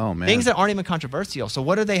Cup. Oh, man. Things that aren't even controversial. So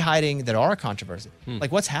what are they hiding that are controversial? Like,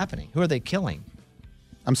 what's happening? Who are they killing?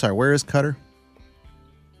 I'm sorry, where is Qatar?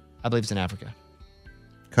 I believe it's in Africa,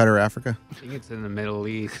 Qatar, Africa? I think it's in the Middle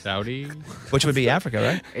East, Saudi? which would be Africa,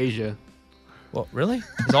 right? Asia. Well, really?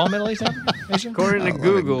 Is all Middle East Asia? According to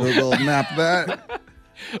Google. Google map that.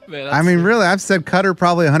 Man, I mean, really, I've said Qatar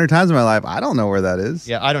probably 100 times in my life. I don't know where that is.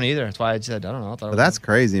 Yeah, I don't either. That's why I said, I don't know. I thought it But was- that's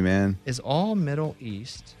crazy, man. Is all Middle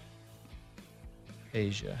East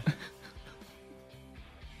Asia?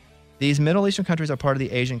 These Middle Eastern countries are part of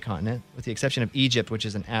the Asian continent, with the exception of Egypt, which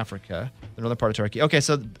is in Africa, the northern part of Turkey. Okay,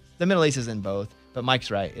 so the Middle East is in both, but Mike's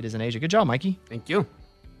right. It is in Asia. Good job, Mikey. Thank you.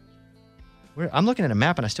 I'm looking at a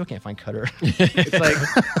map and I still can't find Qatar. It's like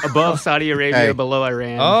above Saudi Arabia, Hey. below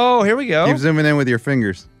Iran. Oh, here we go. Keep zooming in with your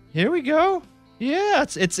fingers. Here we go. Yeah,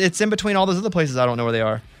 it's in between all those other places I don't know where they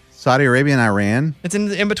are. Saudi Arabia and Iran. It's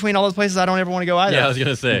in between all those places I don't ever want to go either. Yeah, I was going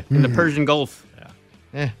to say. In the Persian Gulf.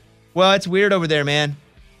 Yeah. Well, it's weird over there, man.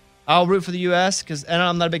 I'll root for the U.S. and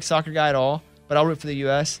I'm not a big soccer guy at all, but I'll root for the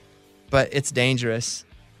U.S. But it's dangerous.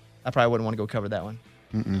 I probably wouldn't want to go cover that one.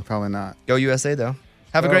 Probably not. Go USA though.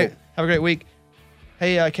 Have a great week.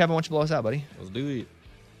 Hey, Kevin, why don't you blow us out, buddy? Let's do it.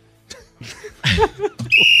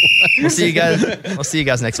 We'll see you guys. We'll see you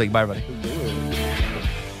guys next week. Bye, everybody.